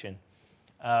collection.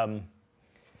 And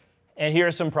here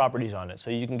are some properties on it. So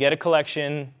you can get a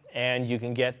collection, and you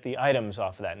can get the items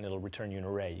off of that, and it'll return you an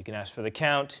array. You can ask for the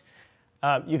count.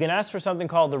 You can ask for something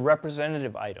called the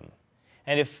representative item.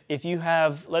 And if you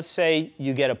have, let's say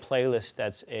you get a playlist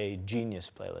that's a Genius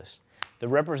playlist. The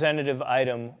representative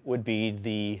item would be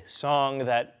the song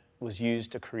that was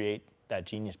used to create that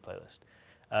Genius playlist.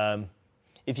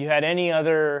 If you had any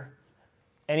other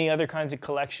kinds of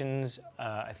collections,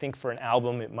 I think for an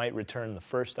album it might return the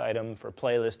first item. For a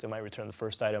playlist it might return the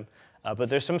first item. But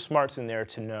there's some smarts in there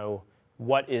to know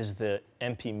what is the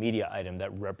MP media item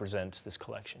that represents this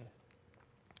collection.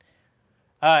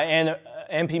 And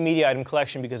MP media item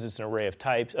collection, because it's an array of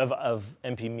types of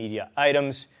MP media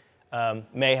items,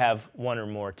 may have one or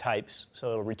more types.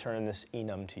 So it'll return this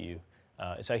enum to you.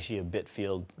 It's actually a bit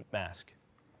field mask.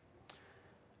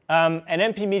 An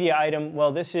MP media item,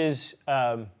 well, this is,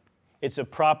 it's a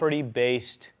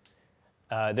property-based,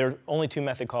 there are only 2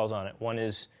 method calls on it. One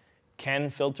is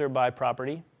can filter by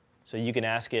property. So you can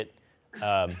ask it,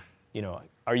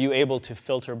 are you able to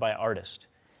filter by artist?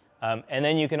 And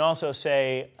then you can also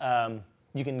say,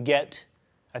 you can get,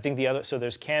 I think so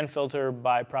there's can filter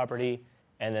by property,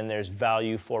 and then there's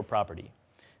value for property.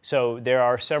 So there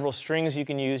are several strings you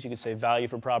can use. You could say value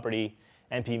for property,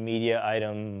 MP media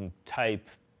item type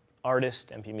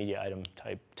artist, MP media item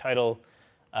type title.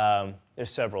 There's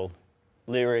several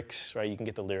lyrics, right? You can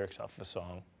get the lyrics off of a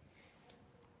song.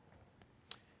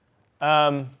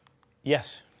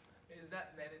 Yes? Is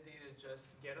that metadata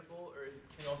just gettable, or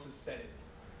can you also set it?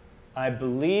 I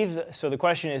believe, so the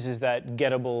question is that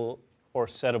gettable or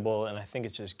settable, and I think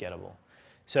it's just gettable.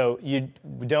 So you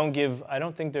don't give, I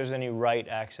don't think there's any write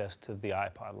access to the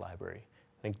iPod library.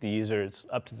 I think it's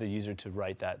up to the user to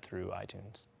write that through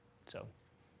iTunes. So,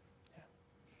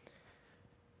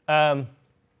 yeah.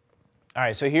 All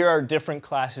right, so here are different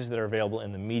classes that are available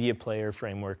in the media player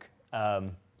framework.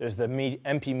 There's the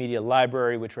MP media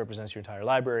library, which represents your entire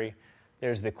library.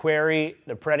 There's the query,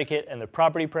 the predicate, and the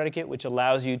property predicate, which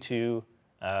allows you to,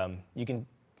 you can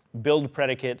build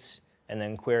predicates and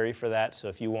then query for that. So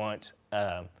if you want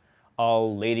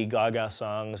all Lady Gaga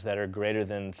songs that are greater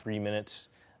than 3 minutes,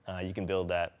 you can build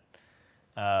that.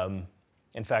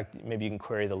 In fact, maybe you can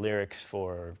query the lyrics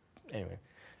for, anyway.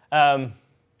 And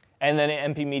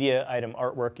then MP media item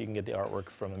artwork, you can get the artwork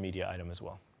from a media item as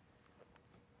well.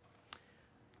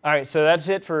 All right, so that's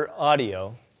it for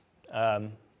audio.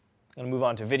 I'm going to move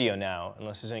on to video now,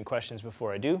 unless there's any questions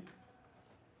before I do.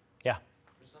 Yeah?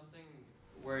 For something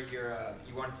where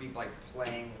you want it to be like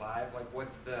playing live, like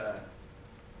what's the,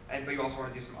 but you also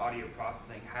want to do some audio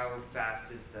processing, how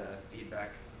fast is the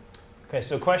feedback? Okay,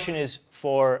 so question is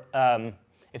for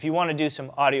if you want to do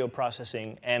some audio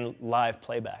processing and live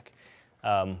playback,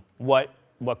 what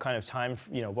kind of time,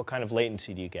 what kind of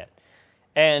latency do you get?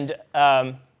 And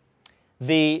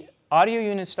the audio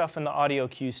unit stuff and the audio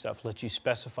queue stuff lets you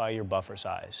specify your buffer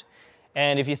size.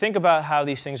 And if you think about how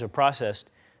these things are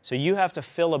processed, so you have to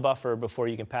fill a buffer before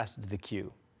you can pass it to the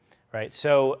queue, right?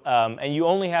 So, and you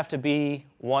only have to be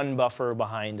one buffer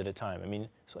behind at a time. I mean,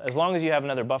 so as long as you have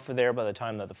another buffer there by the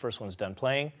time that the first one's done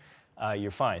playing,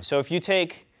 you're fine. So if you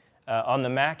take, on the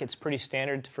Mac, it's pretty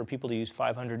standard for people to use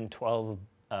 512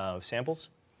 samples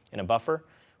in a buffer,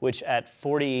 which at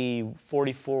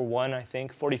 44.1, I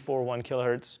think, 44.1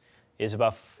 kilohertz is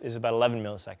about 11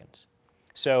 milliseconds.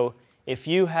 So if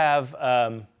you have,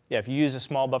 if you use a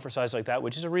small buffer size like that,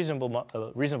 which is a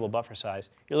reasonable buffer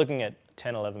size, you're looking at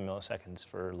 10, 11 milliseconds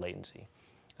for latency.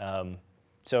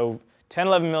 So 10,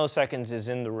 11 milliseconds is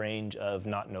in the range of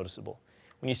not noticeable.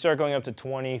 When you start going up to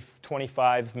 20,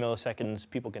 25 milliseconds,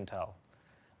 people can tell.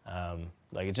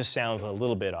 Like it just sounds a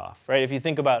little bit off, right? If you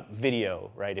think about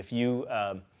video, right?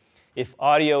 If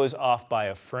audio is off by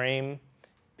a frame,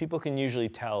 people can usually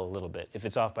tell a little bit. If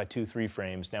it's off by 2, 3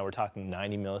 frames, now we're talking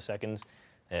 90 milliseconds,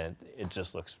 and it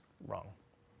just looks wrong.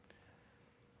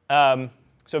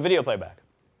 So video playback.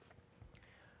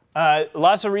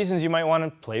 Lots of reasons you might want to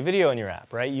play video in your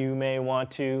app, right? You may want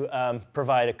to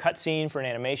provide a cutscene for an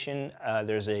animation.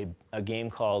 There's a game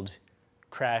called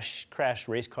Crash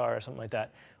Race Car or something like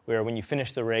that, where when you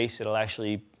finish the race,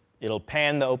 it'll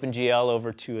pan the OpenGL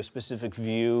over to a specific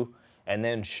view and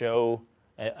then show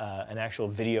an actual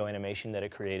video animation that it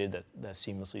created that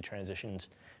seamlessly transitions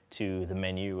to the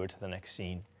menu or to the next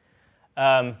scene.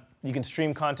 You can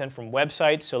stream content from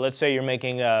websites. So let's say you're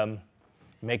making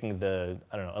the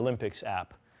Olympics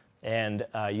app, and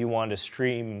you want to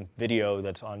stream video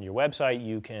that's on your website.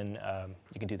 You can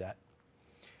do that.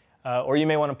 Or you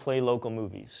may want to play local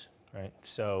movies, right?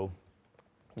 So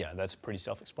yeah, that's pretty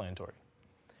self-explanatory.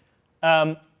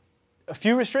 A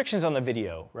few restrictions on the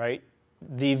video, right?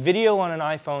 The video on an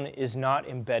iPhone is not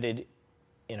embedded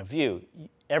in a view.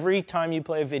 Every time you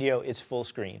play a video, it's full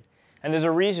screen. And there's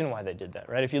a reason why they did that,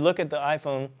 right? If you look at the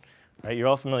iPhone, right, you're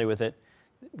all familiar with it,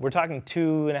 we're talking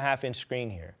 2.5-inch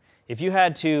screen here. If you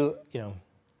had to,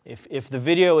 if the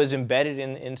video is embedded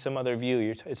in some other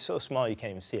view, it's so small you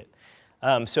can't even see it.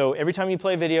 So every time you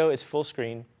play video, it's full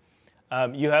screen.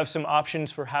 You have some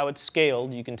options for how it's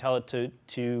scaled. You can tell it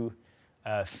to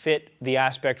fit the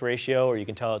aspect ratio, or you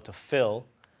can tell it to fill.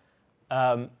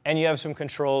 And you have some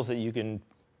controls that you can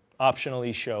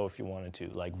optionally show if you wanted to,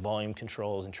 like volume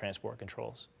controls and transport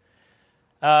controls.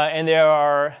 And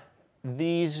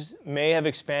these may have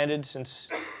expanded since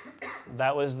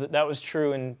that was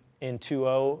true in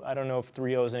 2.0. I don't know if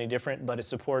 3.0 is any different, but it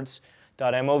supports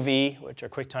 .mov, which are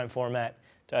QuickTime format,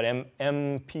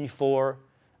 .mp4,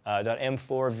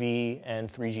 .m4v,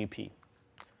 and 3GP.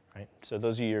 Right? So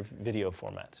those are your video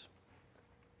formats.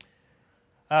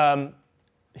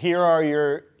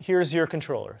 Here's your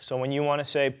controller. So when you want to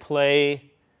say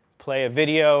play a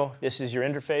video, this is your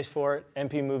interface for it,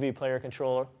 MP Movie Player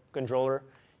Controller.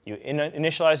 You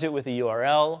initialize it with a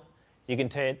URL. You can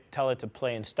tell it to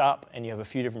play and stop, and you have a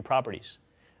few different properties.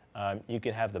 You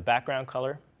can have the background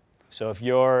color. So if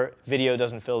your video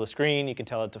doesn't fill the screen, you can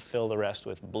tell it to fill the rest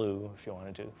with blue if you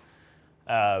wanted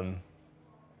to.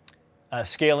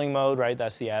 Scaling mode, right?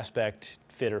 That's the aspect,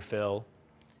 fit or fill.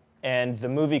 And the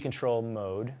movie control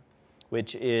mode,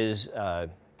 which is,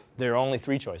 there are only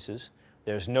 3 choices.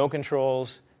 There's no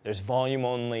controls, there's volume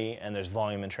only, and there's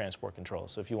volume and transport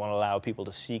controls. So if you want to allow people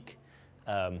to seek,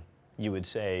 you would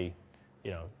say,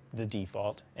 the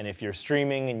default. And if you're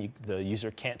streaming and the user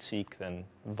can't seek, then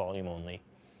volume only.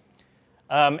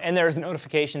 And there's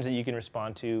notifications that you can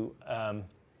respond to.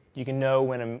 You can know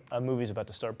when a movie is about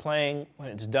to start playing. When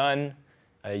it's done,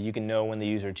 you can know when the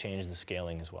user changed the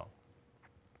scaling as well.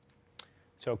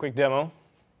 So a quick demo.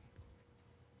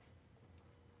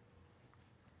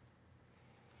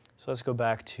 So let's go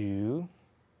back to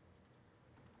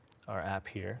our app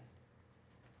here.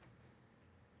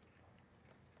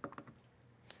 All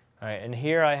right, and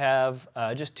here I have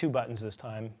just 2 buttons this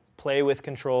time, play with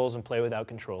controls and play without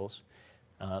controls.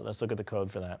 Let's look at the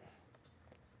code for that.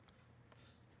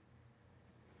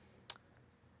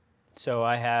 So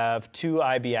I have 2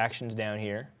 IB actions down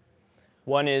here.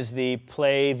 One is the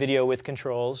play video with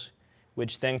controls,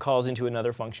 which then calls into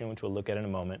another function, which we'll look at in a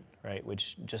moment, right,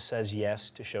 which just says yes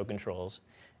to show controls.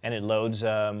 And it loads,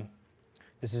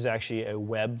 this is actually a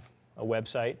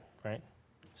website, right?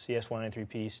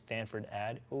 CS193P Stanford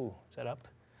ad. Ooh, is that up?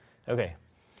 OK.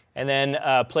 And then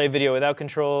play video without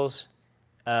controls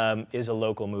is a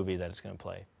local movie that it's going to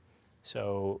play.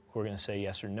 So we're going to say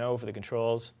yes or no for the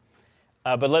controls.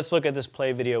 But let's look at this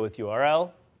play video with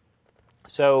URL.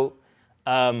 So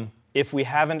if we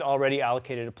haven't already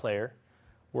allocated a player,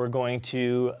 we're going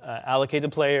to allocate the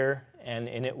player and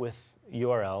init with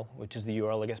URL, which is the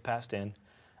URL that gets passed in.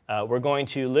 We're going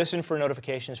to listen for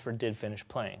notifications for did finish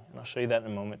playing. And I'll show you that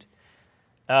in a moment.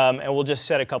 And we'll just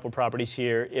set a couple properties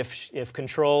here. If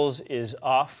controls is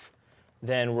off,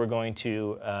 then we're going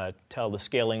to tell the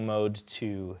scaling mode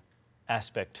to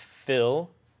aspect fill,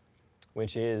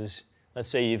 which is, let's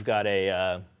say you've got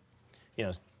a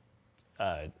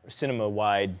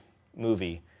cinema-wide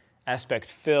movie. Aspect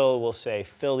fill will say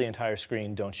fill the entire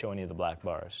screen, don't show any of the black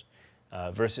bars.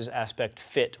 Versus aspect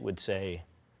fit would say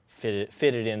fit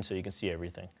it in so you can see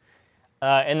everything.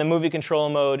 And the movie control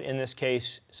mode in this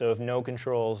case, so if no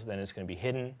controls, then it's going to be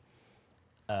hidden.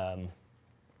 And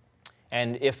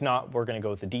if not, we're going to go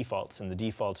with the defaults. And the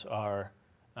defaults are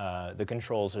the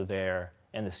controls are there,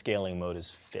 and the scaling mode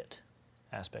is fit,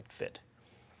 aspect fit.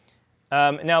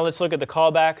 Now let's look at the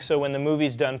callback. So when the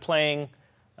movie's done playing,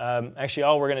 actually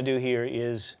all we're going to do here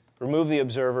is remove the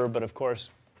observer, but of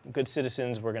course, good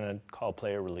citizens, we're going to call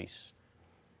player release.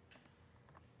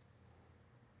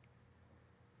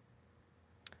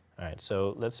 All right,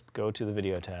 so let's go to the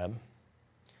video tab.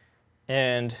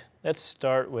 And let's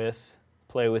start with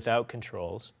play without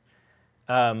controls.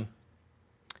 What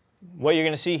you're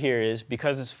going to see here is,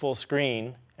 because it's full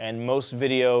screen and most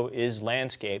video is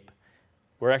landscape,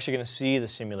 we're actually going to see the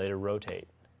simulator rotate.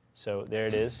 So there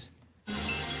it is.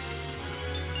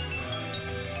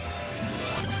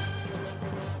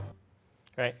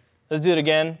 Right, let's do it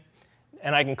again.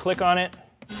 And I can click on it.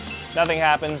 Nothing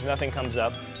happens, nothing comes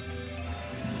up.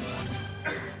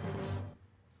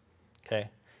 OK.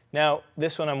 Now,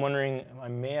 this one I'm wondering, I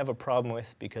may have a problem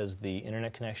with because the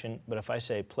internet connection. But if I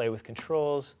say play with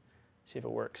controls, see if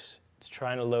it works. It's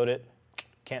trying to load it.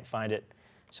 Can't find it.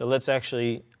 So let's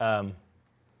actually,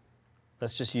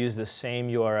 let's just use the same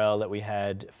URL that we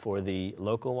had for the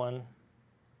local one.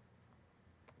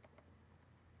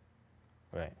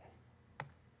 Right.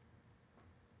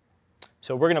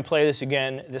 So we're going to play this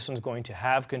again. This one's going to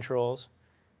have controls.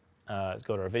 Let's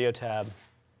go to our video tab,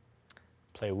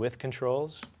 play with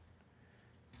controls.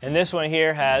 And this one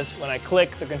here has, when I click,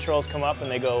 the controls come up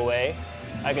and they go away.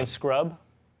 I can scrub,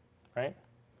 right?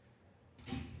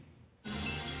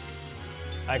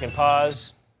 I can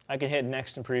pause. I can hit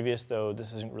next and previous, though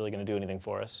this isn't really going to do anything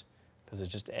for us because it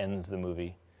just ends the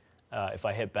movie. If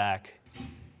I hit back,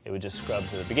 it would just scrub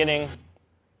to the beginning.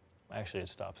 Actually, it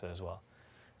stops it as well.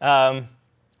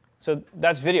 So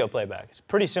that's video playback. It's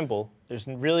pretty simple. There's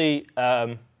really,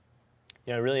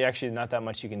 really actually not that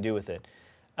much you can do with it.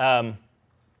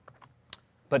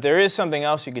 But there is something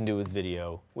else you can do with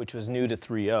video, which was new to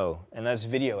 3.0, and that's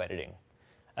video editing.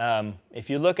 If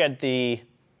you look at the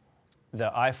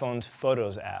iPhone's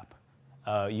Photos app,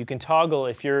 you can toggle,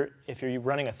 if you're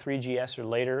running a 3GS or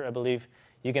later, I believe,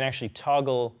 you can actually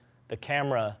toggle the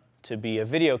camera to be a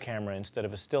video camera instead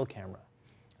of a still camera.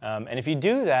 And if you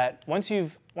do that, once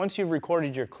you've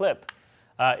recorded your clip,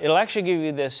 it'll actually give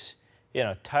you this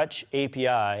touch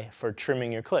API for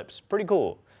trimming your clips. Pretty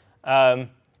cool.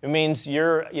 It means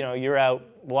you're out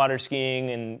water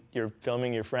skiing and you're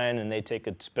filming your friend and they take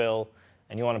a spill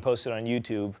and you want to post it on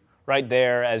YouTube. Right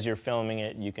there, as you're filming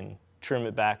it, you can trim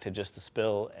it back to just the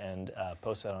spill and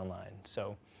post that online.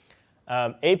 So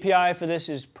API for this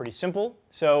is pretty simple.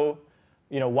 So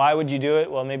why would you do it?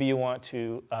 Well, maybe you want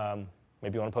to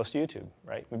post to YouTube,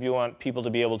 right? Maybe you want people to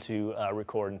be able to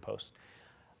record and post.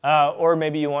 Or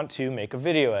maybe you want to make a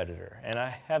video editor. And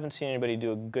I haven't seen anybody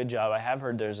do a good job. I have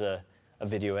heard there's a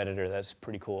video editor that's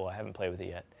pretty cool. I haven't played with it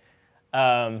yet.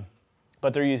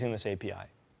 But they're using this API.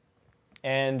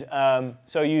 And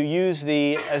so you use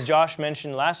as Josh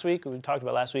mentioned last week, we talked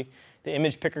about last week, the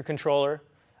image picker controller.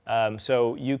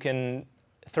 So you can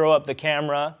throw up the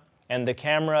camera, and the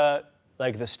camera,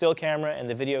 like the still camera and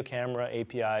the video camera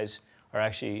APIs are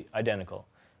actually identical.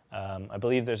 I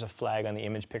believe there's a flag on the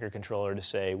image picker controller to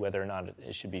say whether or not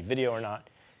it should be video or not.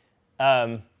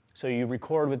 So you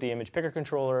record with the image picker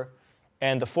controller,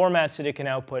 and the formats that it can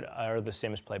output are the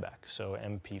same as playback. So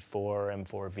MP4,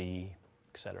 M4V,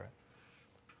 etc.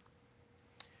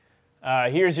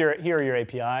 Here are your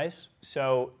APIs.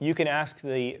 So you can ask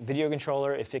the video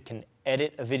controller if it can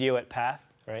edit a video at path,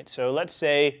 right? So let's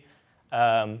say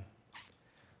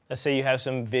let's say you have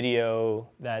some video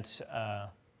that's,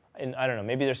 and I don't know,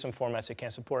 maybe there's some formats it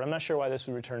can't support. I'm not sure why this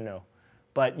would return no.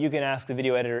 But you can ask the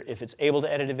video editor if it's able to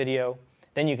edit a video.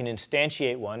 Then you can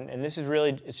instantiate one. And this is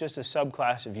really, it's just a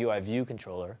subclass of UI view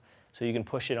controller. So you can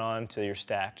push it on to your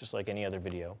stack just like any other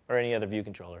video or any other view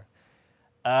controller.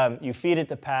 You feed it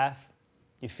the path.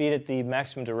 You feed it the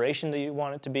maximum duration that you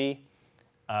want it to be.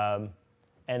 And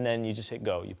then you just hit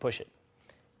go. You push it.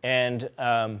 And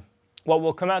what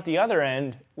will come out the other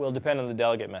end will depend on the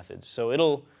delegate methods.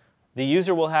 So the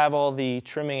user will have all the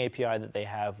trimming API that they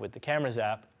have with the cameras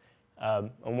app.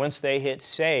 And once they hit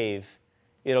save,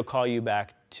 it'll call you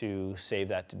back to save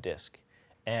that to disk.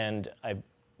 And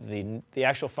the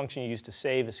actual function you use to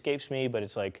save escapes me, but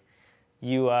it's like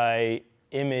UI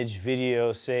image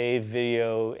video save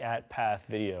video at path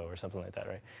video or something like that,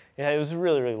 right? Yeah, it was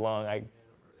really, really long. It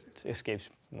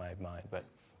escapes my mind. But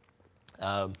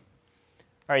all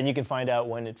right, and you can find out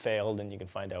when it failed, and you can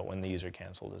find out when the user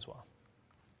canceled as well.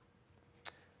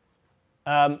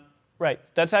 Right,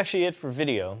 that's actually it for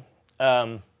video.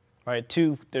 Right,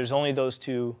 there's only those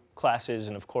two classes,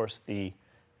 and of course the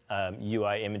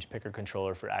UI image picker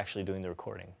controller for actually doing the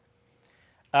recording.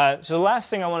 So the last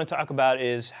thing I want to talk about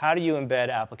is how do you embed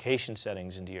application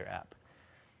settings into your app?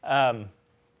 How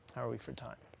are we for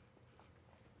time?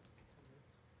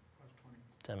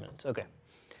 10 minutes, OK.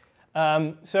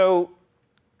 So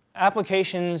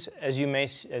applications, as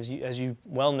you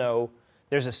well know,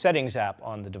 there's a settings app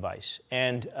on the device.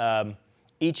 And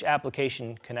each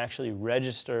application can actually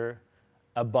register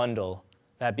a bundle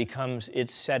that becomes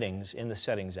its settings in the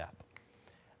settings app.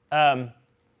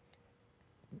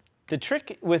 The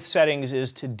trick with settings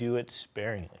is to do it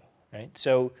sparingly, right?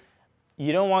 So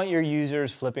you don't want your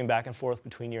users flipping back and forth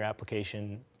between your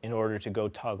application in order to go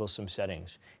toggle some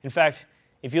settings. In fact,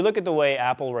 if you look at the way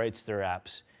Apple writes their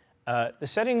apps, the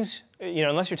settings,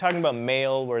 unless you're talking about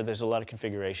mail where there's a lot of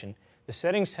configuration, the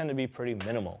settings tend to be pretty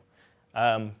minimal.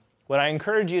 What I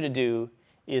encourage you to do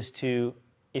is to,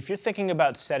 if you're thinking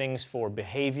about settings for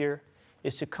behavior,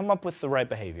 is to come up with the right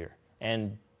behavior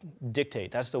and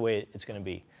dictate. That's the way it's going to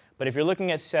be. But if you're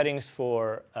looking at settings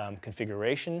for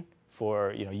configuration,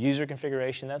 for user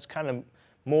configuration, that's kind of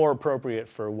more appropriate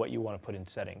for what you want to put in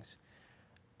settings.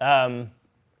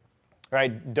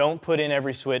 Right? Don't put in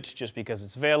every switch just because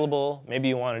it's available. Maybe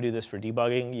you want to do this for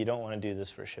debugging. You don't want to do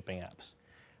this for shipping apps.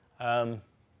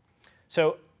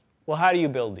 Well, how do you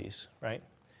build these, right?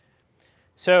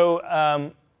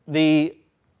 So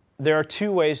there are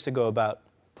two ways to go about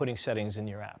putting settings in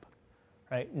your app,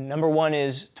 right? Number one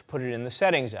is to put it in the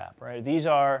settings app, right? These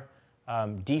are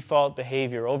default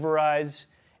behavior overrides,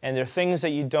 and they're things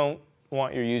that you don't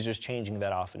want your users changing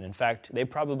that often. In fact, they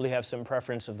probably have some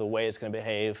preference of the way it's going to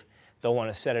behave. They'll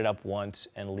want to set it up once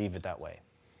and leave it that way.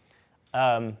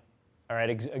 All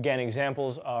right, again,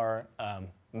 examples are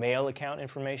mail account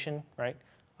information, right?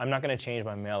 I'm not going to change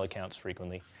my mail accounts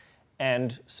frequently.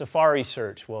 And Safari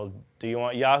search, well, do you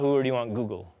want Yahoo or do you want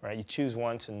Google, right? You choose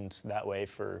once, and it's that way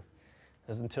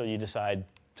until you decide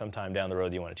sometime down the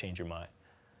road you want to change your mind.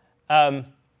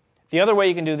 The other way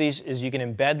you can do these is you can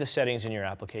embed the settings in your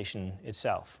application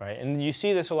itself, right? And you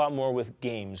see this a lot more with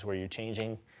games where you're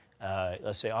changing,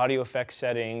 let's say, audio effects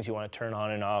settings. You want to turn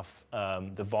on and off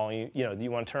the volume.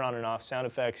 You want to turn on and off sound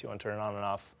effects. You want to turn on and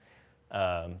off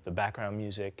the background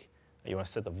music. You want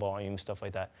to set the volume, stuff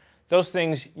like that. Those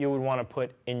things you would want to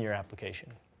put in your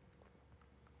application.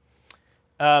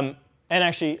 And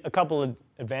actually, a couple of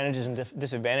advantages and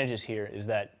disadvantages here is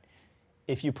that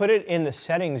if you put it in the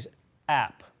settings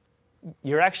app,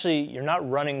 you're not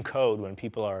running code when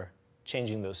people are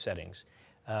changing those settings.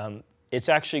 It's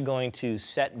actually going to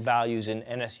set values in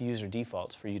NS user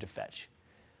defaults for you to fetch.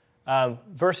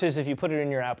 Versus if you put it in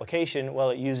your application,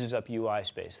 well, it uses up UI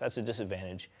space. That's a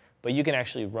disadvantage. But you can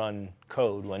actually run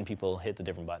code when people hit the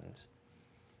different buttons.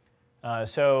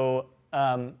 If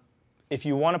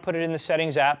you want to put it in the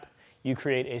settings app, you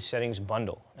create a settings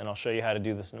bundle. And I'll show you how to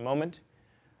do this in a moment.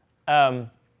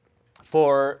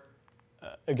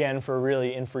 Again, for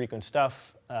really infrequent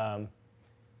stuff,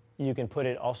 you can put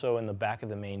it also in the back of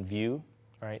the main view,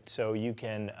 right? So you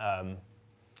can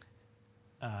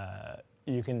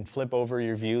flip over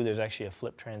your view. There's actually a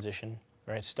flip transition,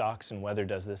 right? Stocks and weather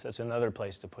does this. That's another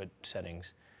place to put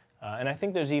settings. And I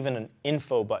think there's even an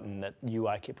info button that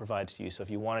UIKit provides to you. So if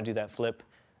you want to do that flip,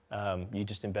 you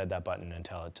just embed that button and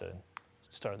tell it to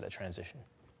start that transition.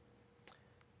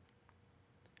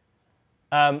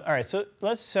 All right, so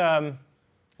let's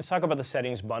talk about the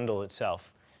settings bundle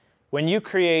itself. When you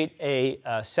create a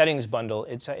settings bundle,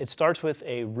 it starts with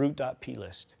a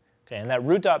root.plist. Okay, and that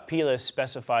root.plist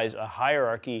specifies a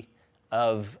hierarchy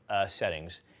of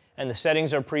settings. and the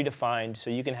settings are predefined, so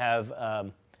you can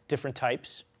have different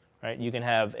types, right? You can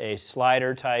have a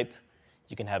slider type,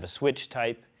 you can have a switch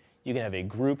type, you can have a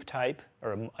group type,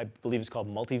 or I believe it's called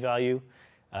multi-value,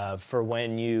 for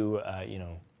when you,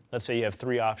 let's say you have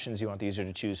 3 options you want the user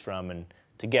to choose from, and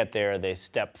to get there, they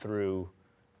step through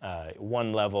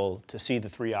one level to see the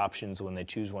 3 options. When they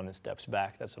choose one, it steps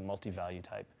back. That's a multi-value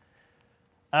type.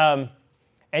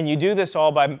 And you do this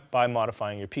all by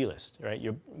modifying your plist, right?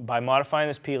 By modifying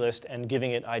this plist and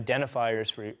giving it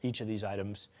identifiers for each of these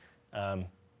items,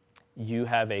 you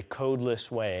have a codeless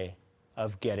way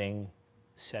of getting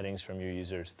settings from your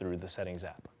users through the settings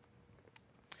app.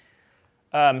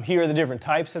 Here are the different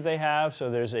types that they have. So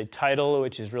there's a title,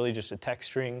 which is really just a text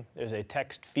string. There's a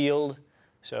text field.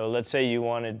 So let's say you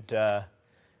wanted, I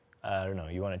don't know,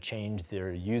 you want to change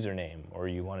their username, or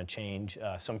you want to change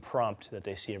some prompt that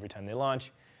they see every time they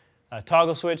launch.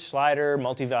 Toggle switch, slider,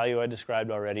 multi-value I described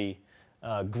already.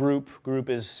 Group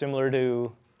is similar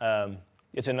to,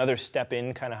 it's another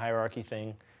step-in kind of hierarchy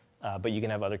thing, but you can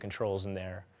have other controls in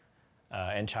there.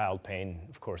 And child pane,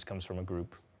 of course, comes from a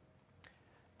group.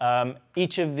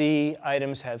 Each of the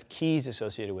items have keys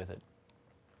associated with it.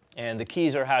 And the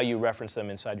keys are how you reference them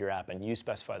inside your app, and you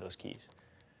specify those keys.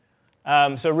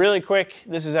 So really quick,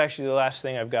 this is actually the last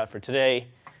thing I've got for today.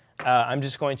 I'm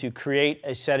just going to create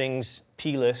a settings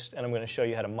plist, and I'm going to show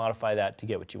you how to modify that to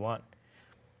get what you want.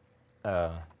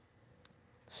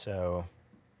 So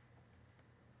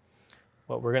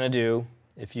what we're going to do,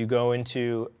 if you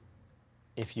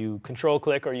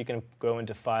control-click, or you can go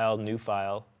into File, New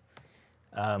File,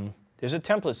 there's a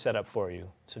template set up for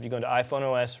you. So if you go into iPhone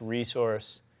OS,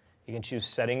 Resource, you can choose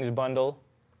Settings Bundle.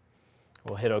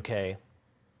 We'll hit OK.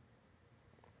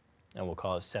 And we'll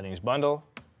call it Settings Bundle.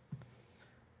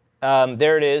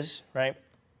 There it is, right?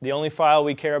 The only file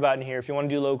we care about in here, if you want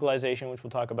to do localization, which we'll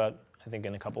talk about, I think,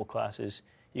 in a couple of classes,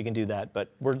 you can do that.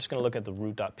 But we're just going to look at the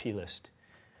root.plist.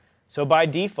 So by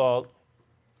default,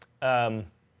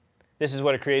 this is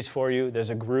what it creates for you. There's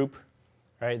a group,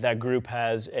 right? That group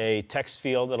has a text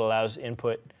field that allows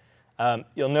input.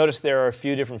 You'll notice there are a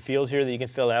few different fields here that you can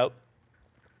fill out.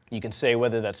 You can say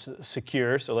whether that's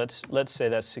secure. So let's say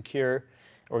that's secure.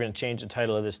 We're going to change the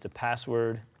title of this to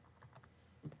password.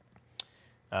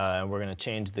 And we're going to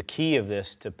change the key of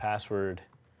this to password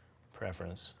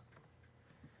preference.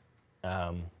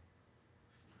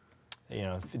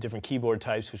 Different keyboard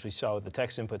types, which we saw with the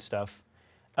text input stuff.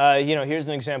 Here's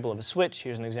an example of a switch.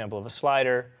 Here's an example of a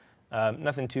slider.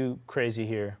 Nothing too crazy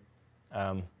here.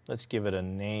 Let's give it a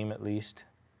name at least.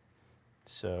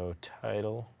 So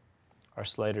title, our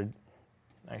slider.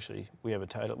 Actually, we have a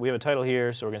title. We have a title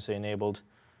here, so we're going to say enabled.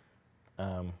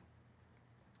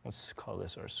 Let's call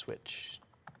this our switch.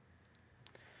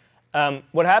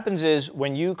 What happens is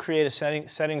when you create a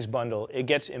settings bundle, it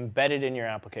gets embedded in your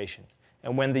application.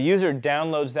 And when the user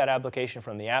downloads that application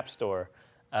from the App Store,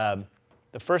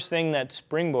 the first thing that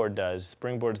Springboard does,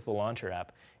 Springboard's the launcher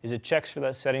app, is it checks for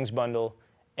that settings bundle,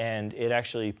 and it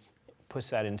actually puts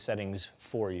that in settings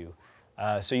for you.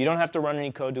 So you don't have to run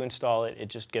any code to install it. It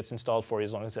just gets installed for you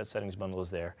as long as that settings bundle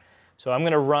is there. So I'm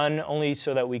going to run only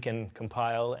so that we can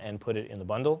compile and put it in the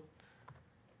bundle.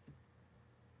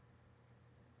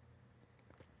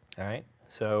 All right,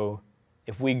 so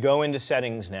if we go into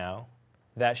settings now,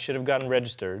 that should have gotten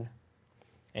registered.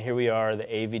 And here we are, the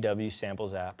AVW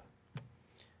samples app.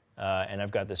 And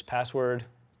I've got this password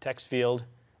text field,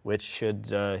 which should,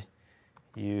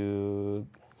 you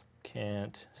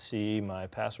can't see my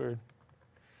password.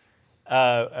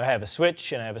 I have a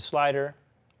switch and I have a slider,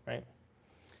 right?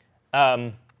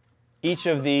 Each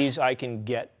of these I can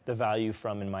get the value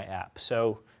from in my app.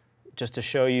 So just to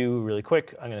show you really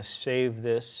quick, I'm going to save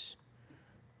this.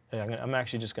 I'm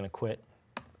actually just going to quit.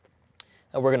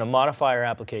 And we're going to modify our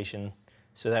application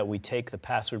so that we take the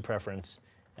password preference,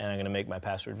 and I'm going to make my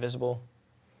password visible.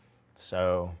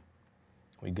 So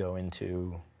we go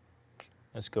into,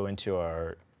 let's go into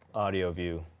our audio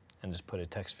view and just put a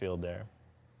text field there.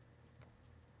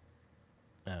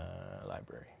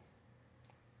 Library.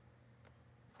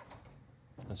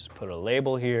 Let's just put a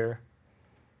label here.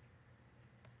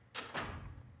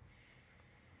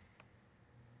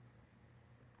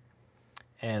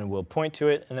 And we'll point to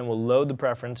it, and then we'll load the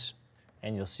preference,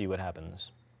 and you'll see what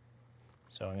happens.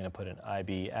 So I'm going to put an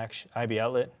IB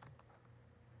outlet,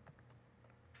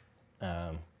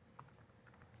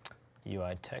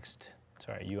 UI text,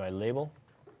 UI label,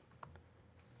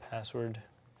 password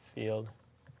field.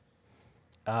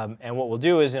 And what we'll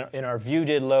do is in our view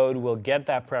did load, we'll get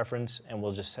that preference, and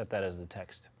we'll just set that as the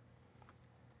text.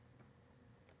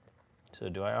 So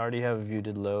do I already have a view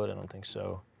did load? I don't think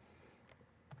so.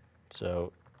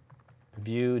 So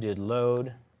view did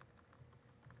load.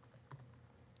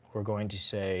 we're going to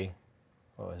say,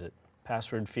 what was it?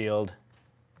 Password field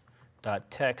dot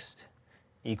text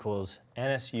equals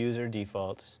NS user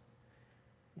defaults,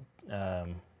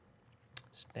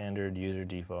 standard user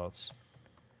defaults,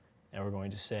 and we're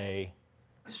going to say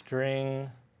string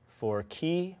for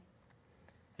key,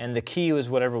 and the key was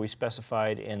whatever we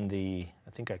specified in the,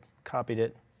 I think I copied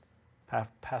it,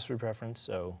 password preference,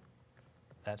 so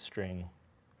that string.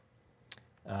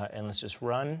 And let's just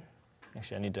run.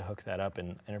 Actually, I need to hook that up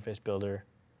in Interface Builder.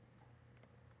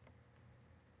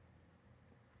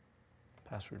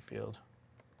 Password field.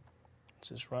 Let's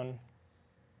just run.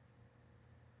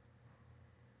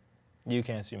 You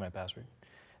can't see my password.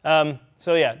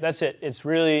 So yeah, that's it. It's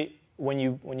really, when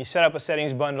you set up a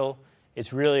settings bundle,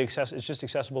 it's really it's just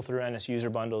accessible through NS user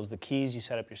bundles. The keys you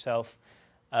set up yourself.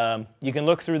 You can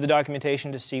look through the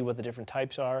documentation to see what the different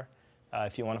types are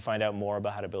if you want to find out more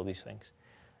about how to build these things.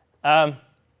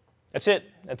 That's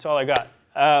it. That's all I got.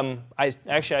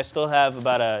 I still have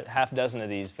about a half dozen of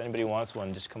these. If anybody wants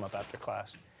one, just come up after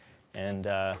class. And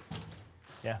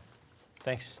yeah,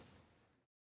 thanks.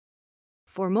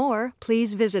 For more,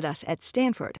 please visit us at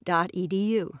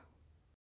stanford.edu.